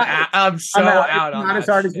 I'm so out on that. Not as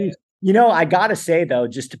hard as you. I gotta say though,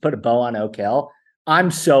 just to put a bow on Oak Hill, I'm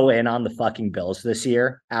so in on the fucking Bills this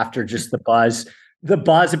year after just the buzz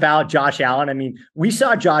about Josh Allen. I mean, we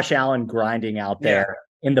saw Josh Allen grinding out there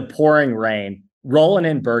in the pouring rain, rolling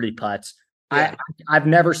in birdie putts. Yeah. I've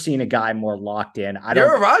never seen a guy more locked in.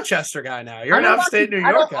 You're a Rochester guy now. You're an upstate New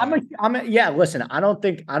York guy. Listen, I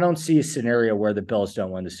don't see a scenario where the Bills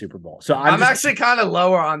don't win the Super Bowl. So I'm actually kind of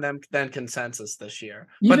lower on them than consensus this year.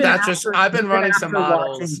 But that's just I've been running some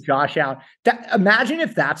models. Josh Allen. Imagine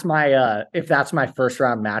if that's my first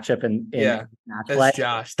round matchup in match play.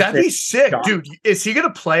 Josh. That'd be sick, dude. Is he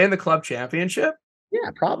gonna play in the club championship? Yeah,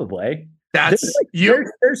 probably. I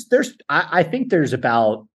think there's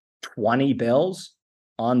about 20 Bills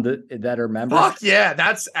that are members. Fuck yeah,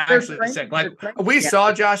 that's actually sick. Like we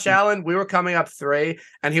saw Josh Allen, we were coming up 3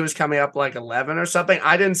 and he was coming up like 11 or something.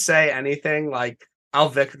 I didn't say anything like I'll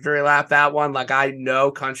victory lap that one. Like I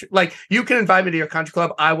know country, like you can invite me to your country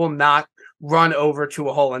club. I will not run over to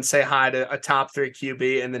a hole and say hi to a top 3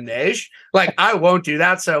 QB in the Nage. Like I won't do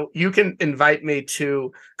that. So you can invite me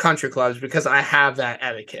to country clubs because I have that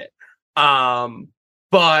etiquette.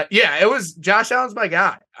 But yeah, it was Josh Allen's my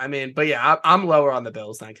guy. I mean, but yeah, I'm lower on the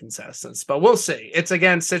Bills than consensus, but we'll see. It's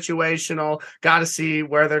again situational. Got to see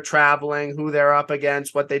where they're traveling, who they're up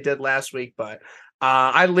against, what they did last week. But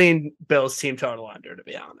I lean Bills team total under, to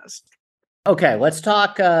be honest. Okay, let's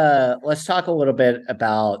talk a little bit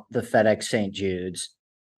about the FedEx St. Jude's.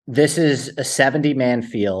 This is a 70-man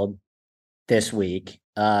field this week.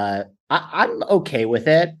 I'm okay with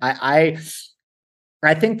it. I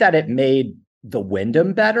think that it made the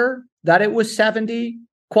Wyndham better that it was 70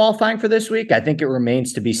 qualifying for this week. I think it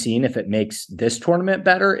remains to be seen if it makes this tournament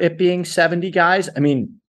better, it being 70 guys. I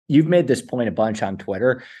mean, you've made this point a bunch on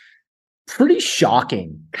Twitter. Pretty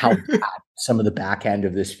shocking how bad some of the back end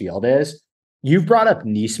of this field is. You've brought up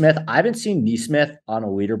Neesmith. I haven't seen Neesmith on a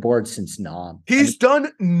leaderboard since Nam. He's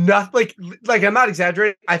done nothing. Like I'm not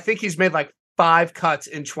exaggerating. I think he's made like 5 cuts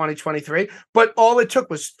in 2023, but all it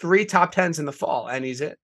took was 3 top 10s in the fall, and he's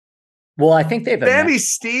in. Well, I think they've Sammy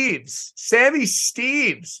Steves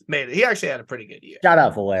made it. He actually had a pretty good year. Shout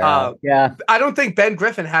out Valero. Yeah. I don't think Ben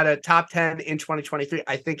Griffin had a top 10 in 2023.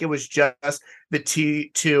 I think it was just the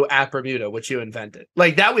T2 at Bermuda, which you invented.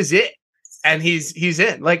 Like that was it. And he's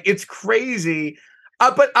in. Like it's crazy.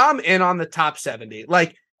 But I'm in on the top 70.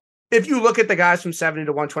 Like if you look at the guys from 70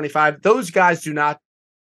 to 125, those guys do not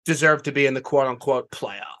deserve to be in the quote unquote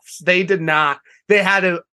playoffs. They did not. They had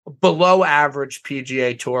a below average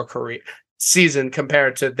PGA Tour career season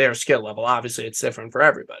compared to their skill level. Obviously, it's different for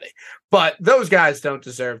everybody, but those guys don't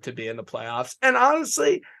deserve to be in the playoffs. And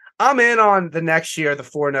honestly, I'm in on the next year, the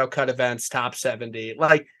 4 no-cut events, top 70.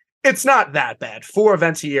 Like, it's not that bad. 4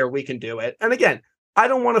 events a year, we can do it. And again, I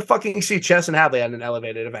don't want to fucking see Chess and Hadley at an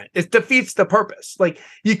elevated event. It defeats the purpose. Like,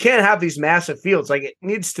 you can't have these massive fields. Like, it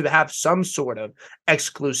needs to have some sort of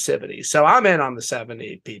exclusivity. So I'm in on the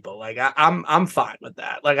 70 people. Like, I'm fine with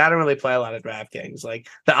that. Like, I don't really play a lot of DraftKings. Like,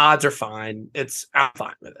 the odds are fine. I'm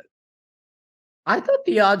fine with it. I thought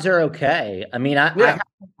the odds are okay. I mean, I've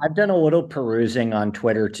done a little perusing on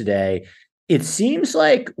Twitter today. It seems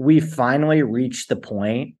like we finally reached the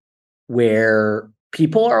point where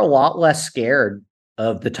people are a lot less scared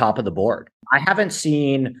of the top of the board. I haven't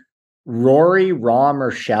seen Rory, Rahm, or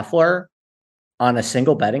Scheffler on a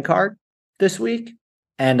single betting card this week.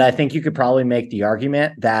 And I think you could probably make the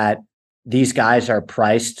argument that these guys are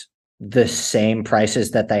priced the same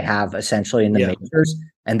prices that they have essentially in the majors.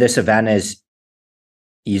 And this event is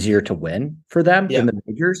easier to win for them than the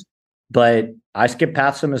majors. But I skipped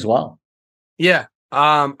past them as well. Yeah.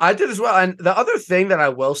 I did as well. And the other thing that I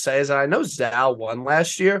will say is that I know Zal won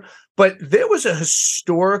last year, but there was a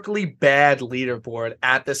historically bad leaderboard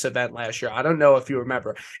at this event last year. I don't know if you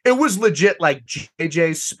remember. It was legit like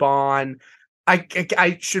JJ Spawn.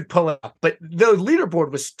 I should pull it up, but the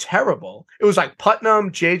leaderboard was terrible. It was like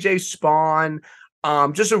Putnam, JJ Spawn,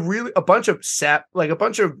 just a bunch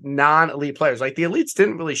of non-elite players. Like, the elites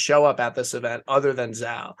didn't really show up at this event other than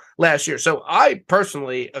Zal last year. So I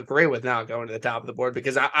personally agree with now going to the top of the board,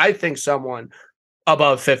 because I think someone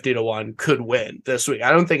above 50-1 could win this week.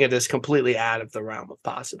 I don't think it is completely out of the realm of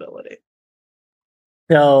possibility.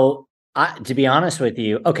 So to be honest with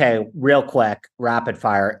you, okay, real quick, rapid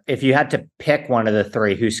fire. If you had to pick one of the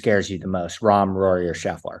 3, who scares you the most, Rahm, Rory, or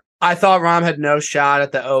Scheffler? I thought Rahm had no shot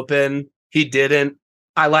at the Open. He didn't.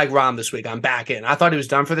 I like Rahm this week. I'm back in. I thought he was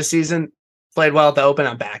done for the season. Played well at the Open.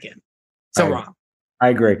 I'm back in. So Rahm. I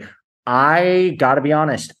agree. I got to be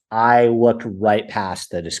honest. I looked right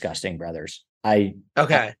past the Disgusting Brothers. I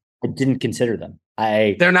didn't consider them.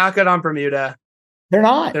 They're not good on Bermuda. They're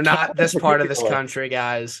not. They're not this part of this country,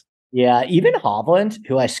 guys. Yeah. Even Hovland,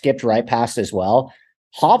 who I skipped right past as well.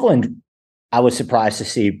 Hovland, I was surprised to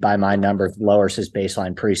see by my number lowers his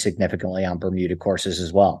baseline pretty significantly on Bermuda courses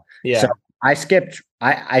as well. Yeah. So I skipped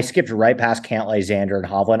right past Cantlay, Xander, and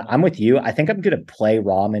Hovland. I'm with you. I think I'm going to play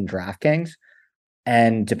Rahm in DraftKings,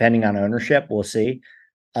 and depending on ownership, we'll see.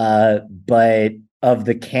 But of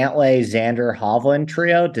the Cantlay, Xander, Hovland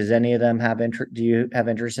trio, does any of them have interest? Do you have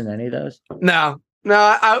interest in any of those? No.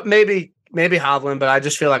 Maybe Hovland, but I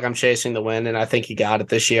just feel like I'm chasing the win, and I think he got it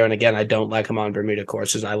this year. And again, I don't like him on Bermuda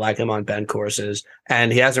courses. I like him on bend courses,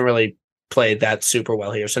 and he hasn't really played that super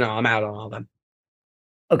well here. So no, I'm out on all of them.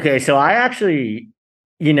 Okay, so I actually,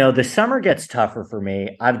 the summer gets tougher for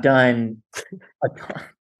me. I've done a ton.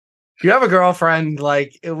 You have a girlfriend,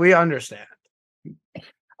 like, we understand.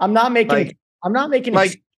 I'm not making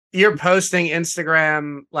like, you're posting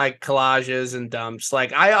Instagram like collages and dumps.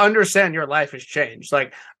 Like, I understand your life has changed.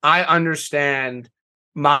 Like, I understand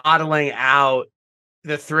modeling out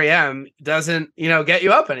the 3M doesn't, get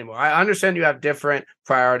you up anymore. I understand you have different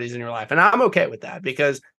priorities in your life, and I'm okay with that,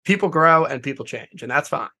 because people grow and people change, and that's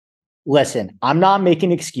fine. Listen, I'm not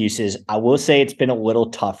making excuses. I will say it's been a little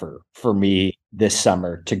tougher for me this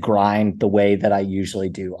summer to grind the way that I usually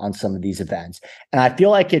do on some of these events. And I feel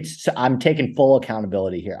like I'm taking full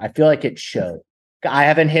accountability here. I feel like it showed. I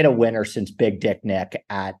haven't hit a winner since Big Dick Nick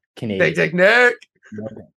at Canadian. Big Dick Nick.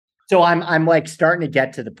 So I'm like starting to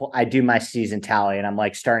get to the point. I do my season tally, and I'm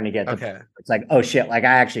like starting to get it's like, oh shit, like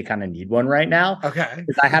I actually kind of need one right now. Okay.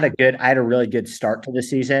 Because I had a really good start to the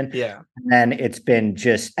season. Yeah. And then it's been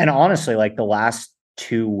and honestly, like the last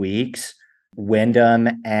 2 weeks, Wyndham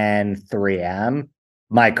and 3M,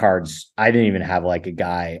 my cards, I didn't even have like a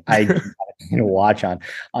guy I watch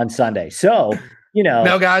on Sunday. So,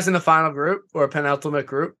 no guys in the final group or penultimate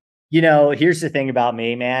group. Here's the thing about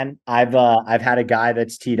me, man. I've had a guy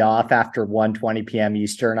that's teed off after 1:20 p.m.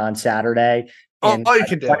 Eastern on Saturday. All you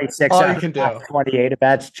can do. 26 all you can do. 28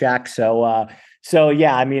 bets check. So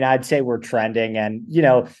yeah, I mean, I'd say we're trending, and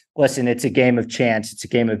listen, it's a game of chance. It's a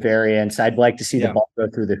game of variance. I'd like to see the ball go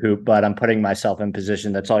through the hoop, but I'm putting myself in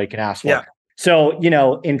position. That's all you can ask for. Yeah. So,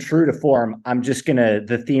 in true to form, I'm just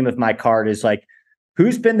the theme of my card is like,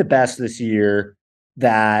 who's been the best this year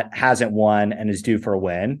that hasn't won and is due for a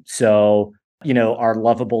win? So, our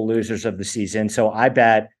lovable losers of the season. So I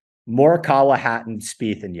bet Morikawa, Hatton,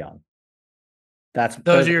 Spieth, and Young.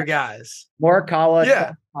 Those are your guys. Morikawa,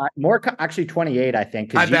 yeah. Actually 28, I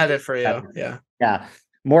think. I bet it for you. Yeah. Yeah.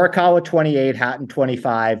 Morikawa 28, Hatton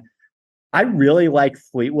 25. I really like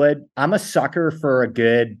Fleetwood. I'm a sucker for a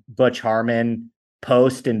good Butch Harmon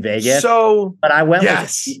post in Vegas. But I went with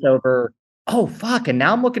Spieth over Oh, fuck. And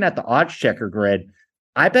now I'm looking at the odds checker grid.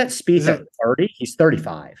 I bet Spieth at 30. He's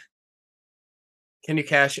 35. Can you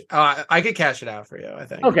cash? I could cash it out for you, I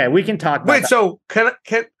think. Okay, we can talk about Wait, so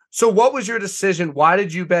so what was your decision? Why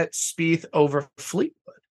did you bet Spieth over Fleetwood?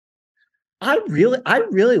 I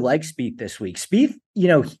really like Spieth this week. Spieth,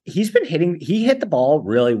 he hit the ball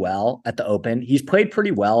really well at the Open. He's played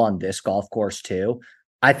pretty well on this golf course too.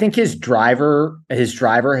 I think his driver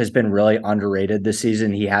has been really underrated this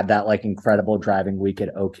season. He had that incredible driving week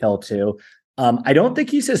at Oak Hill too. I don't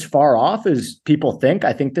think he's as far off as people think.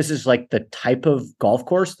 I think this is the type of golf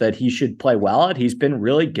course that he should play well at. He's been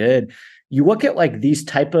really good. You look at these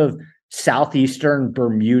type of Southeastern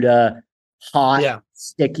Bermuda, hot,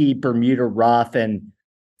 sticky Bermuda rough, and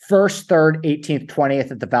first, third, 18th,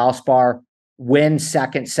 20th at the Valspar, win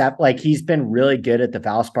second, he's been really good at the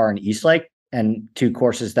Valspar and Eastlake, and two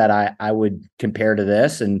courses that I would compare to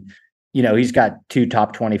this. And he's got 2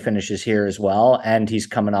 top 20 finishes here as well. And he's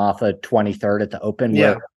coming off a 23rd at the Open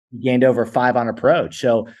where he gained over 5 on approach.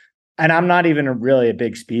 So, and I'm not even really a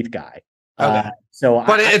big Spieth guy. Okay.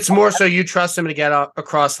 It's more so you trust him to get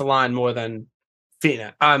across the line more than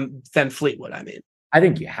Fleetwood. I mean, I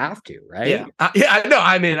think you have to, right? Yeah. I know.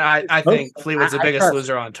 I mean, I think Fleetwood's the biggest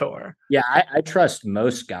loser on tour. Yeah. I trust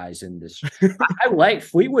most guys in this. I like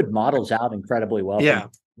Fleetwood models out incredibly well. Yeah.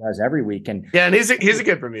 Does every week. And he's a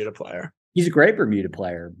good Bermuda player. He's a great Bermuda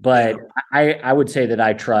player, but I would say that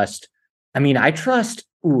I trust.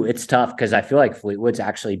 It's tough because I feel like Fleetwood's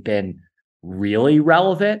actually been really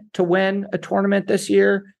relevant to win a tournament this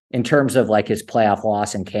year in terms of his playoff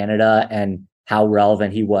loss in Canada and how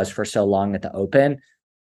relevant he was for so long at the Open.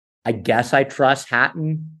 I guess I trust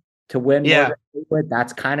Hatton to win. More than Fleetwood.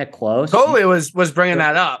 That's kind of close. Totally was bringing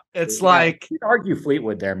that up. It's you could argue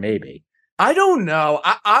Fleetwood there, maybe. I don't know.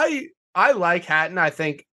 I like Hatton. I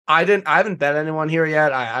think I haven't bet anyone here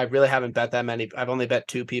yet. I really haven't bet that many. I've only bet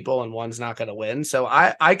 2 people and one's not going to win. So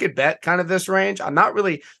I could bet kind of this range. I'm not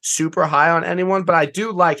really super high on anyone, but I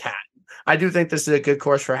do like Hatton. I do think this is a good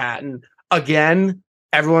course for Hatton. Again,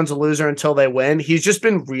 everyone's a loser until they win. He's just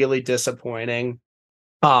been really disappointing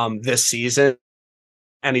this season.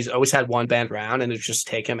 And he's always had one bad round and it's just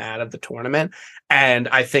take him out of the tournament. And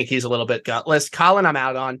I think he's a little bit gutless. Colin, I'm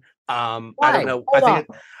out on. I don't know.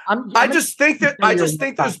 I just think that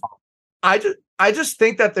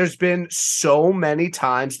there's been so many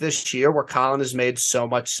times this year where Colin has made so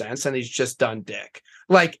much sense and he's just done dick.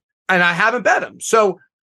 And I haven't bet him. So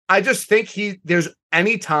I just think there's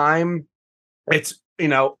any time it's,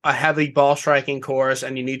 a heavy ball striking course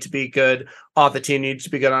and you need to be good off the tee, you need to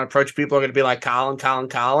be good on approach. People are going to be like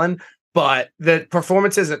Colin. But the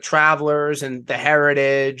performances at Travelers and the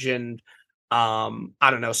Heritage and I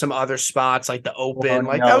don't know, some other spots like the Open,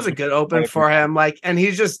 that was a good Open for him. And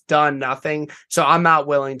he's just done nothing. So I'm not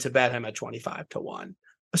willing to bet him at 25-1.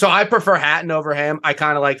 So I prefer Hatton over him. I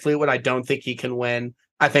kind of like Fleetwood. I don't think he can win.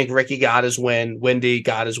 I think Ricky got his win. Windy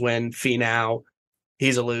got his win. Finau,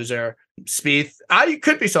 he's a loser. Spieth, I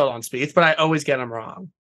could be sold on Spieth, but I always get him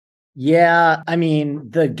wrong. Yeah, I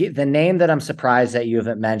mean, the name that I'm surprised that you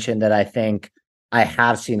haven't mentioned that I think I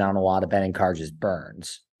have seen on a lot of betting cards is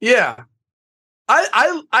Burns. Yeah.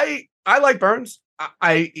 I like Burns.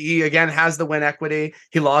 He again has the win equity.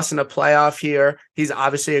 He lost in a playoff here. He's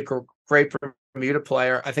obviously a great Bermuda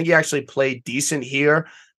player. I think he actually played decent here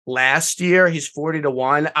last year. He's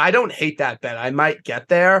 40-1. I don't hate that bet. I might get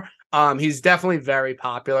there. He's definitely very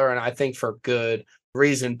popular, and I think for good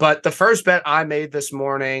reason. But the first bet I made this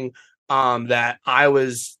morning that I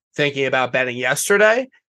was thinking about betting yesterday,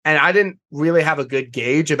 and I didn't really have a good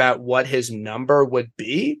gauge about what his number would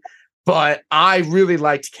be, but I really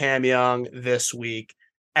liked Cam Young this week.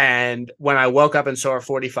 And when I woke up and saw a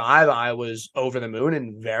 45, I was over the moon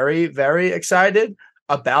and very, very excited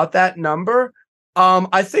about that number.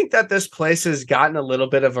 I think that this place has gotten a little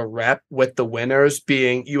bit of a rep with the winners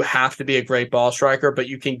being you have to be a great ball striker, but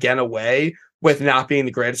you can get away with not being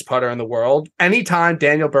the greatest putter in the world. Anytime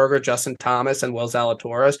Daniel Berger, Justin Thomas, and Will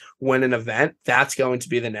Zalatoris win an event, that's going to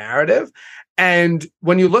be the narrative. And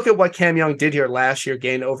when you look at what Cam Young did here last year,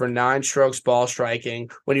 gained over 9 strokes ball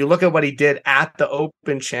striking. When you look at what he did at the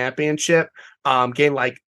Open Championship, gained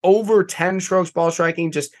over 10 strokes ball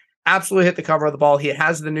striking, just absolutely hit the cover of the ball. He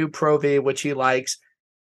has the new Pro V, which he likes.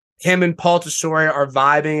 Him and Paul Tesori are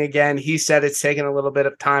vibing again. He said it's taken a little bit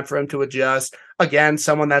of time for him to adjust. Again,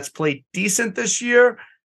 someone that's played decent this year,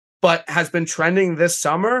 but has been trending this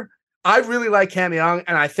summer. I really like Cam Young,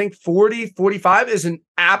 and I think 45 is an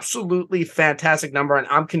absolutely fantastic number, and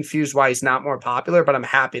I'm confused why he's not more popular, but I'm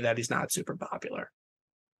happy that he's not super popular.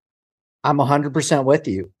 I'm 100% with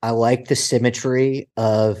you. I like the symmetry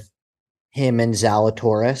of him and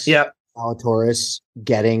Zalatoris. Yep. Zalatoris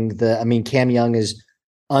getting Cam Young is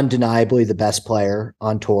undeniably the best player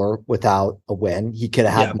on tour without a win. He could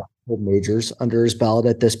have had multiple majors under his belt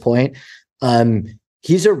at this point.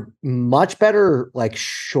 He's a much better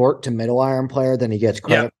short to middle iron player than he gets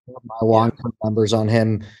credit for. My long-term numbers on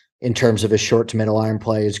him in terms of his short to middle iron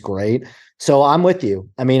play is great. So I'm with you.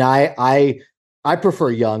 I mean, I prefer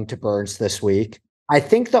Young to Burns this week. I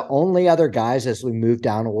think the only other guys as we move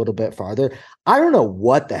down a little bit farther, I don't know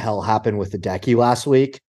what the hell happened with Hideki last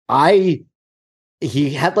week.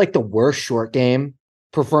 He had the worst short game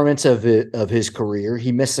performance of his career.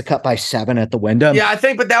 He missed the cut by 7 at the Wyndham. Yeah, I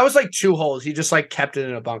think, but that was 2 holes. He just kept it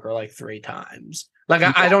in a bunker 3 times.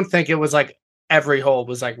 I don't think it was every hole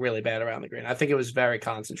was really bad around the green. I think it was very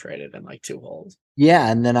concentrated in 2 holes. Yeah,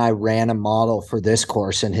 and then I ran a model for this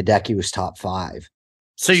course, and Hideki was top 5.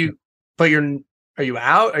 Are you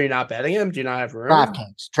out? Are you not betting him? Do you not have room?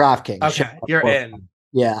 DraftKings. Okay, you're in.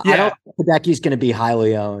 Yeah, I don't think Hideki's going to be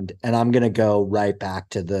highly owned, and I'm going to go right back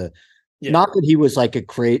to the. Yeah. Not that he was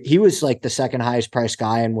he was the second highest priced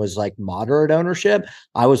guy and was moderate ownership.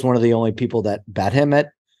 I was one of the only people that bet him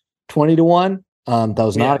at 20-1. That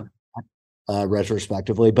was not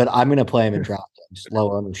retrospectively, but I'm going to play him in DraftKings,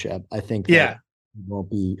 low ownership. I think he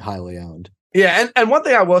won't be highly owned. Yeah, and one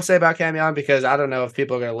thing I will say about Cam Young, because I don't know if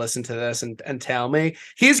people are going to listen to this and tell me,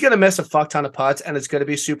 he's going to miss a fuck ton of putts and it's going to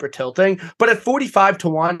be super tilting. But at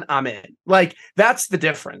 45-1, I'm in. That's the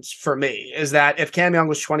difference for me, is that if Cam Young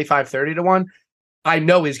was 25-30-1, I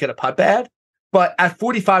know he's going to putt bad. But at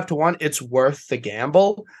 45-1, it's worth the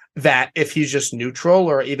gamble that if he's just neutral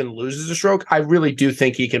or even loses a stroke, I really do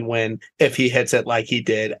think he can win if he hits it like he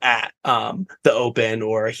did at the Open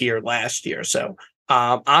or here last year. So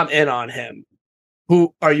I'm in on him.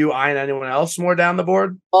 Who are you eyeing? Anyone else more down the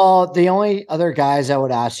board? The only other guys I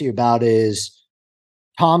would ask you about is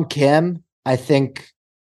Tom Kim. Is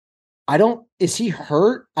he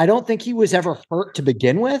hurt? I don't think he was ever hurt to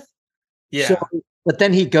begin with. Yeah. So, but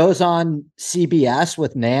then he goes on CBS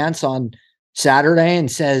with Nance on Saturday and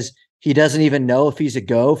says he doesn't even know if he's a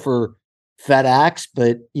go for FedEx,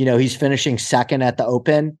 but he's finishing second at the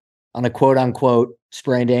Open on a quote unquote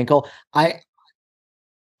sprained ankle.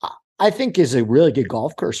 I think is a really good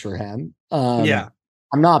golf course for him. I'm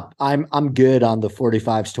good on the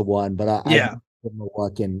 45-1, but I give him a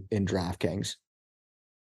look in DraftKings.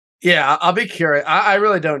 Yeah, I'll be curious. I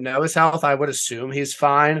really don't know his health. I would assume he's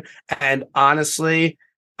fine. And honestly,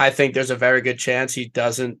 I think there's a very good chance he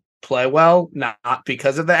doesn't play well, not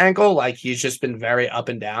because of the ankle. He's just been very up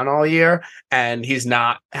and down all year, and he's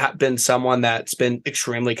not been someone that's been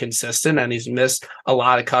extremely consistent, and he's missed a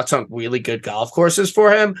lot of cuts on really good golf courses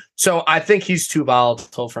for him. So I think he's too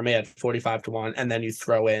volatile for me at 45-1, and then you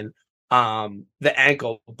throw in the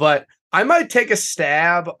ankle. But I might take a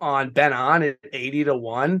stab on Ben On at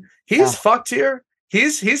 80-1. He's fucked here.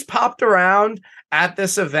 He's popped around at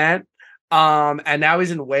this event. And now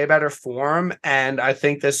he's in way better form. And I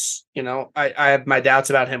think this, I have my doubts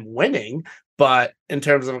about him winning, but in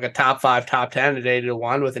terms of a top 5, top 10 at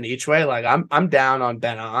 80-1 with an each way, I'm down on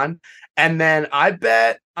Ben On. And then I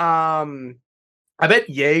bet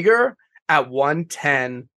Jaeger at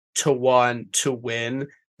 110-1 to win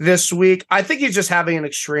this week. I think he's just having an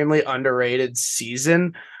extremely underrated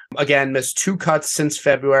season. Again, missed 2 cuts since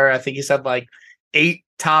February. I think he's had 8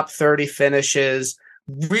 top 30 finishes.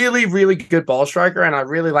 Really, really good ball striker, and I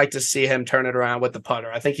really like to see him turn it around with the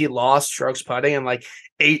putter. I think he lost strokes putting in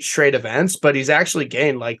 8 straight events, but he's actually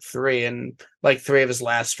gained 3 in 3 of his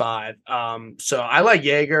last 5. So I like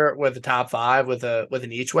Jaeger with the top 5 with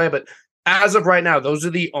an each way, but as of right now, those are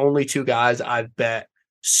the only 2 guys I've bet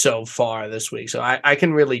so far this week. So I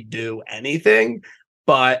can really do anything,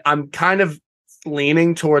 but I'm kind of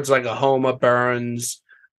leaning towards a Homa Burns,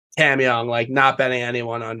 Cam Young, not betting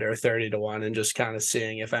anyone under 30-1 and just kind of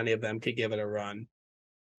seeing if any of them could give it a run.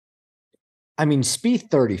 I mean, Spieth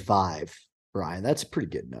 35, Brian, that's a pretty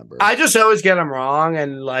good number. I just always get them wrong.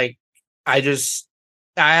 And I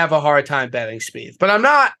have a hard time betting Spieth, but I'm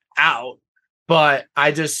not out, but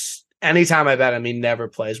anytime I bet him, he never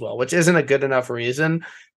plays well, which isn't a good enough reason,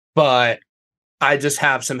 but I just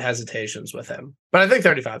have some hesitations with him, but I think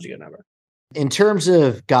 35 is a good number. In terms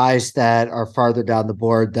of guys that are farther down the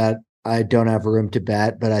board that I don't have room to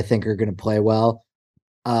bet, but I think are going to play well,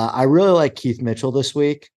 I really like Keith Mitchell this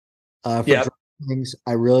week. For DraftKings,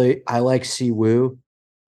 I like Siwoo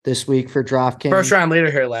this week for DraftKings. First round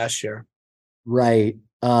leader here last year. Right.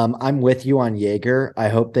 I'm with you on Jaeger. I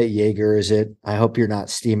hope that Jaeger is it. I hope you're not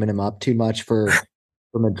steaming him up too much from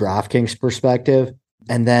a DraftKings perspective.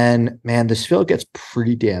 And then, man, this field gets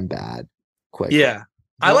pretty damn bad quick. Yeah.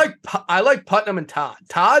 I like Putnam and Todd.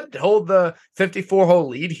 Todd hold the 54-hole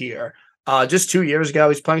lead here. Just 2 years ago,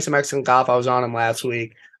 he's playing some excellent golf. I was on him last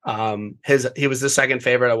week. He was the second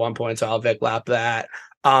favorite at one point, so I'll Vic lap that.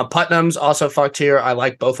 Putnam's also fucked here. I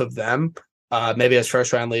like both of them. Maybe as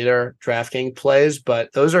first round leader DraftKings plays,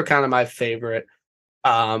 but those are kind of my favorite.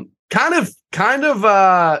 Kind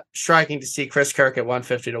of striking to see Chris Kirk at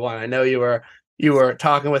 150 to 1. I know you were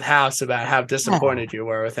talking with House about how disappointed you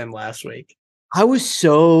were with him last week. I was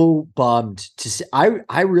so bummed to see.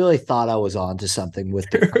 I really thought I was onto something with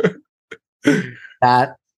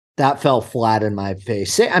that fell flat in my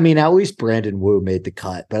face. I mean, at least Brandon Wu made the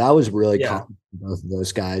cut, but I was really confident in both of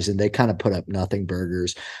those guys, and they kind of put up nothing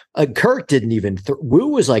burgers. Kirk didn't even. Wu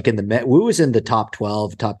was like Wu was in the top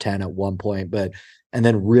 12, top 10 at one point, and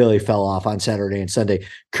then really fell off on Saturday and Sunday.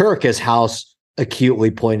 Kirk, as House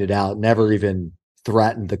acutely pointed out, never even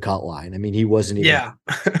threatened the cut line. I mean, he wasn't even. Yeah.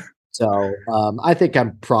 So I think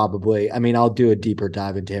I'll do a deeper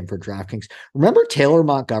dive into him for DraftKings. Remember Taylor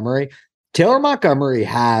Montgomery? Taylor Montgomery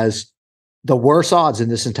has the worst odds in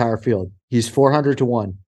this entire field. He's 400 to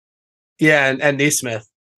 1. Yeah, and Neesmith.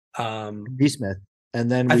 Neesmith. And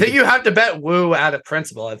then I think you have to bet Wu out of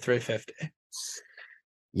principal at 350.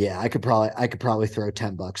 Yeah, I could probably throw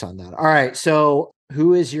 $10 on that. All right. So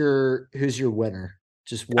who's your winner?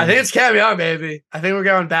 Just one. I think it's Cam Young, baby. I think we're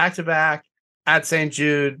going back to back at St.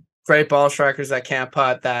 Jude. Great ball strikers that can't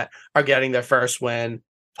putt that are getting their first win.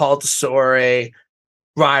 Paul Tesori,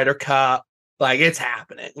 Ryder Cup, like it's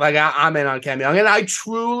happening. Like I'm in on Cam Young, and I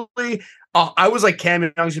truly, I was like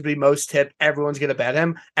Cam Young should be most tipped. Everyone's gonna bet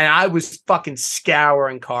him, and I was fucking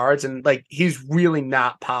scouring cards, and like he's really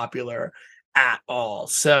not popular at all.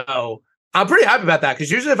 So I'm pretty happy about that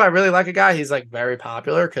because usually if I really like a guy, he's like very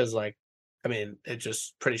popular because like, I mean, it's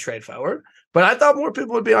just pretty straightforward. But I thought more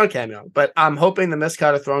people would be on Cam Young. But I'm hoping the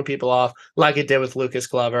miscut of throwing people off like it did with Lucas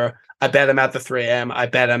Glover. I bet him at the 3M. I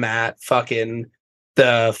bet him at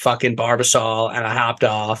the fucking Barbasol, and I hopped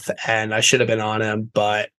off, and I should have been on him,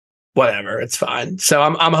 but whatever, it's fine. So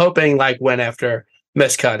I'm hoping like win after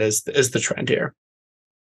miscut is the trend here.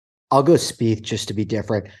 I'll go Spieth just to be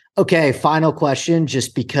different. Okay, final question,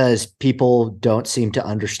 just because people don't seem to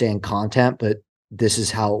understand content, but this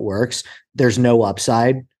is how it works. There's no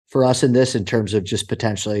upside for us in this in terms of just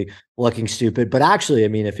potentially looking stupid. But actually, I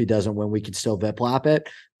mean, if he doesn't win, we can still VIP-lap it.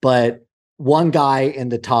 But one guy in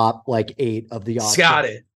the top like 8 of the auction,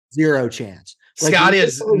 Scotty, 0 chance. Like, Scotty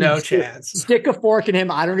has no chance. Stick a fork in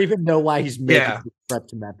him. I don't even know why he's making the trip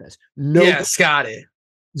to Memphis. No, Scotty,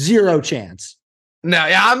 0 chance. No,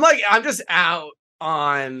 yeah, I'm just out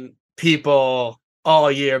on people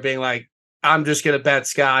all year being like, I'm just gonna bet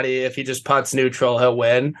Scotty if he just putts neutral, he'll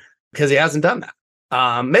win, because he hasn't done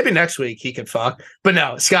that. Maybe next week he could fuck, but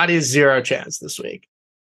no, Scotty is 0 chance this week.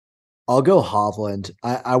 I'll go Hovland.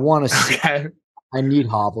 I want to see. Okay. I need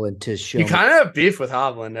Hovland to show. You kind of have beef with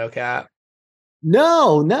Hovland, no cap.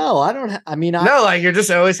 No, I don't. No, like you're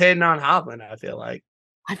just always hating on Hovland. I feel like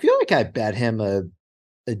I bet him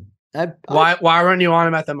why weren't you on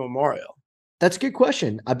him at the Memorial? That's a good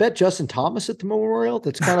question. I bet Justin Thomas at the Memorial.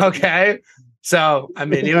 That's kind of okay. So I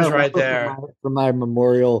mean, he was right there for my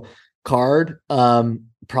Memorial card.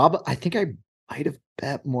 Probably. I think I might have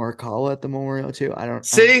bet Morikawa at the Memorial too. I don't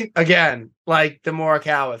see again like the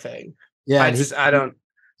Morikawa thing. Yeah,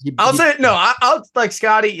 I'll say no. I'll like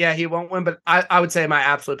Scotty. Yeah, he won't win, but I would say my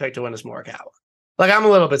absolute pick to win is Morikawa. Like I'm a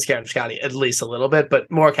little bit scared of Scotty, at least a little bit, but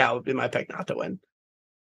Morikawa would be my pick not to win.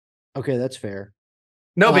 Okay, that's fair.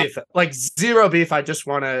 No beef, like 0 beef. I just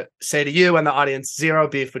want to say to you and the audience, 0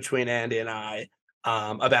 beef between Andy and I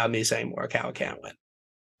about me saying Morikawa can't win.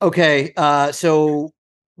 Okay, so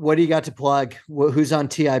what do you got to plug? Who's on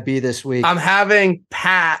TIB this week? I'm having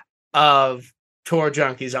Pat of Tour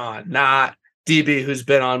Junkies on, not DB, who's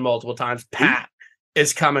been on multiple times. Pat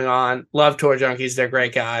is coming on. Love Tour Junkies. They're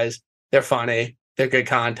great guys. They're funny. They're good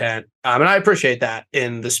content. And I appreciate that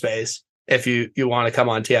in the space. If you want to come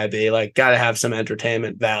on TIB, like got to have some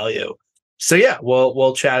entertainment value. So yeah,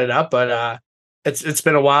 we'll chat it up. But it's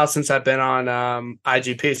been a while since I've been on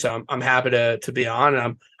IGP, so I'm happy to be on.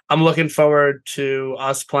 And I'm looking forward to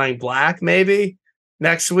us playing Black maybe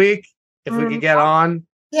next week if we could get on.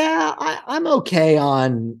 Yeah, I'm okay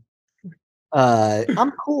on.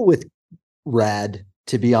 I'm cool with Red,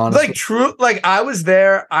 to be honest. Like true, like I was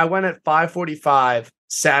there. I went at 5:45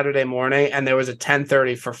 Saturday morning, and there was a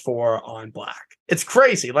 10:30 for 4 on Black. It's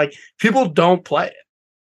crazy. Like people don't play it.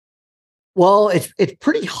 Well, it's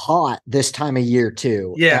pretty hot this time of year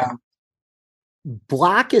too. Yeah,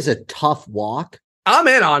 Black is a tough walk. I'm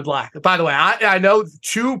in on Black. By the way, I know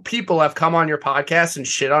 2 people have come on your podcast and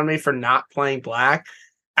shit on me for not playing Black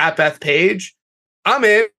at Bethpage. I'm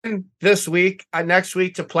in this week, next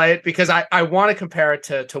week to play it because I want to compare it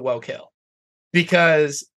to Woke Hill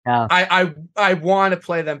because I want to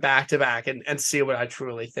play them back to back and see what I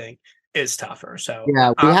truly think is tougher. So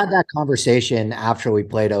yeah, we had that conversation after we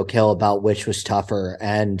played Oak Hill about which was tougher,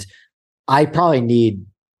 and I probably need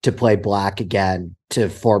to play Black again to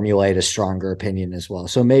formulate a stronger opinion as well.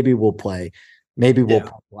 So maybe we'll play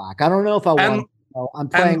Black. I don't know if I want. I'm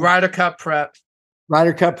playing Ryder Cup prep.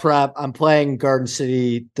 Ryder Cup prep. I'm playing Garden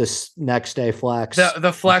City this next day flex.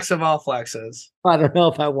 The flex of all flexes. I don't know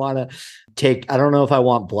if I want to I don't know if I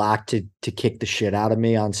want Black to kick the shit out of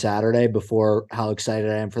me on Saturday before how excited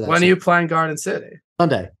I am for that. When are you playing Garden City?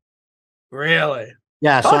 Sunday. Really?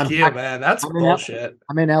 Yeah. Fuck so man. That's bullshit.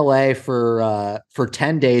 I'm in LA for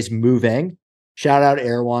 10 days moving. Shout out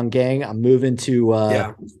Erewhon gang. I'm moving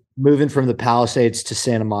to moving from the Palisades to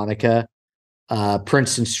Santa Monica.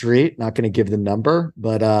 Princeton Street, not going to give the number,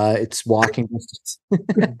 but it's walking distance.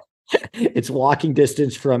 It's walking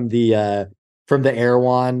distance from the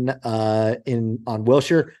Erewhon on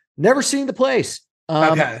Wilshire. Never seen the place.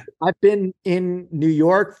 Okay. I've been in New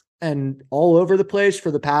York and all over the place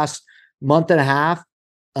for the past month and a half.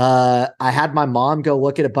 I had my mom go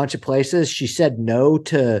look at a bunch of places. She said no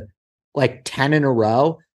to like 10 in a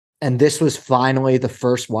row. And this was finally the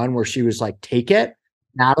first one where she was like, take it.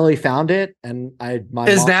 Natalie found it, and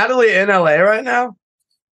Natalie in LA right now?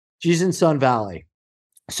 She's in Sun Valley.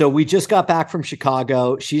 So we just got back from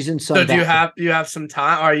Chicago. She's in Sun Valley. So do you have some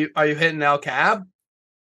time? Are you hitting El Cab?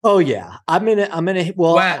 Oh yeah. I'm gonna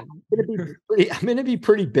be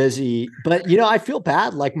pretty busy, but I feel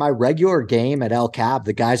bad. Like my regular game at El Cab,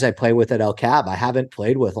 the guys I play with at El Cab, I haven't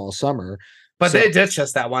played with all summer. But they ditched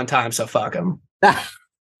us that one time, so fuck them.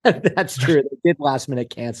 That's true. They did last minute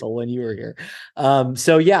cancel when you were here.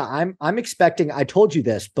 So yeah, I'm expecting, I told you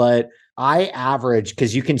this, but I average,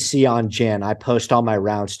 because you can see on Gin, I post all my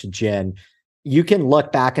rounds to Gin. You can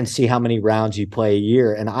look back and see how many rounds you play a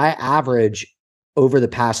year. And I average over the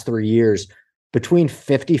past 3 years between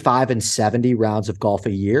 55 and 70 rounds of golf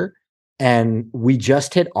a year. And we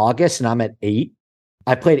just hit August and I'm at 8.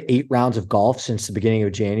 I played 8 rounds of golf since the beginning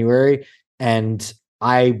of January. And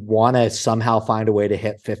I want to somehow find a way to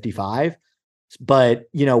hit 55. But,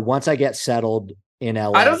 once I get settled in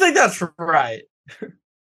LA. I don't think that's right.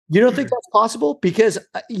 You don't think that's possible? Because,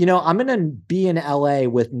 I'm going to be in LA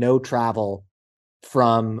with no travel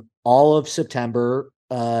from all of September,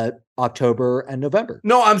 October, and November.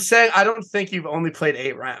 No, I'm saying I don't think you've only played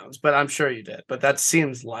 8 rounds, but I'm sure you did. But that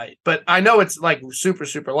seems light. But I know it's like super,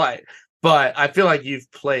 super light. But I feel like you've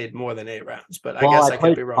played more than 8 rounds, but I guess I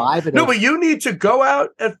could be wrong. No, but you need to go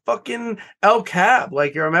out at fucking El Cab.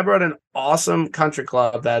 Like, you remember at an awesome country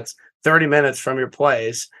club that's 30 minutes from your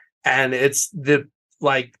place. And it's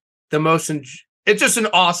it's just an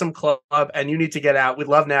awesome club. And you need to get out. We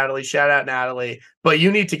love Natalie. Shout out Natalie. But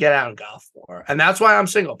you need to get out and golf more. And that's why I'm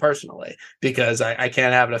single personally, because I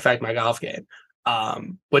can't have it affect my golf game,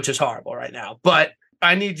 which is horrible right now. But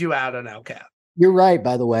I need you out on El Cab. You're right,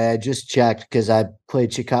 by the way. I just checked because I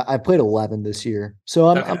played Chicago. I played 11 this year. So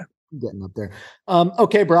I'm getting up there.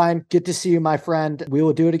 Okay, Brian, good to see you, my friend. We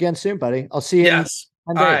will do it again soon, buddy. I'll see you. Yes.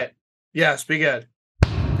 All right. Yes, be good.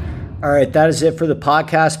 All right, that is it for the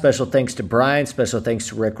podcast. Special thanks to Brian. Special thanks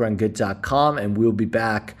to rickrungood.com. And we'll be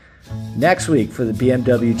back next week for the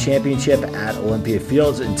BMW Championship at Olympia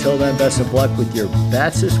Fields. Until then, best of luck with your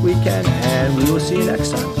bets this weekend, and we will see you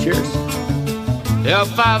next time. Cheers.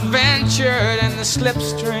 If I ventured in the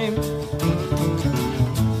slipstream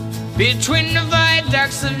between the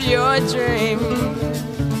viaducts of your dream,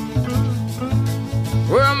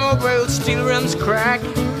 where mobile steel rims crack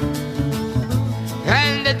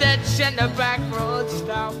and the ditch and the back road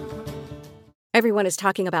stop. Everyone is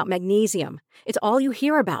talking about magnesium. It's all you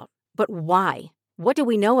hear about. But why? What do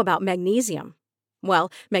we know about magnesium?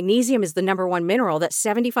 Well, magnesium is the #1 mineral that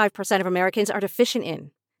 75% of Americans are deficient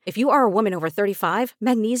in. If you are a woman over 35,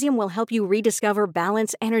 magnesium will help you rediscover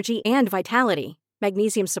balance, energy, and vitality.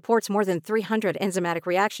 Magnesium supports more than 300 enzymatic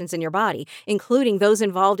reactions in your body, including those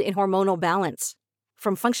involved in hormonal balance.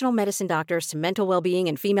 From functional medicine doctors to mental well-being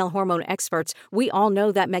and female hormone experts, we all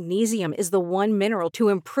know that magnesium is the one mineral to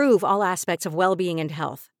improve all aspects of well-being and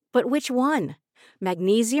health. But which one?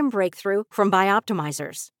 Magnesium Breakthrough from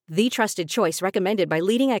Bioptimizers, the trusted choice recommended by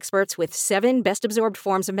leading experts with 7 best-absorbed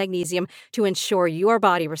forms of magnesium to ensure your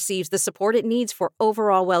body receives the support it needs for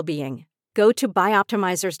overall well-being. Go to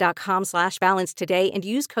bioptimizers.com/balance today and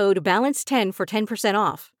use code BALANCE10 for 10%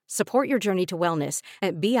 off. Support your journey to wellness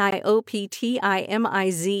at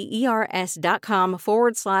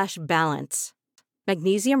bioptimizers.com/balance.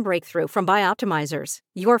 Magnesium Breakthrough from Bioptimizers,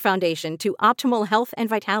 your foundation to optimal health and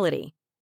vitality.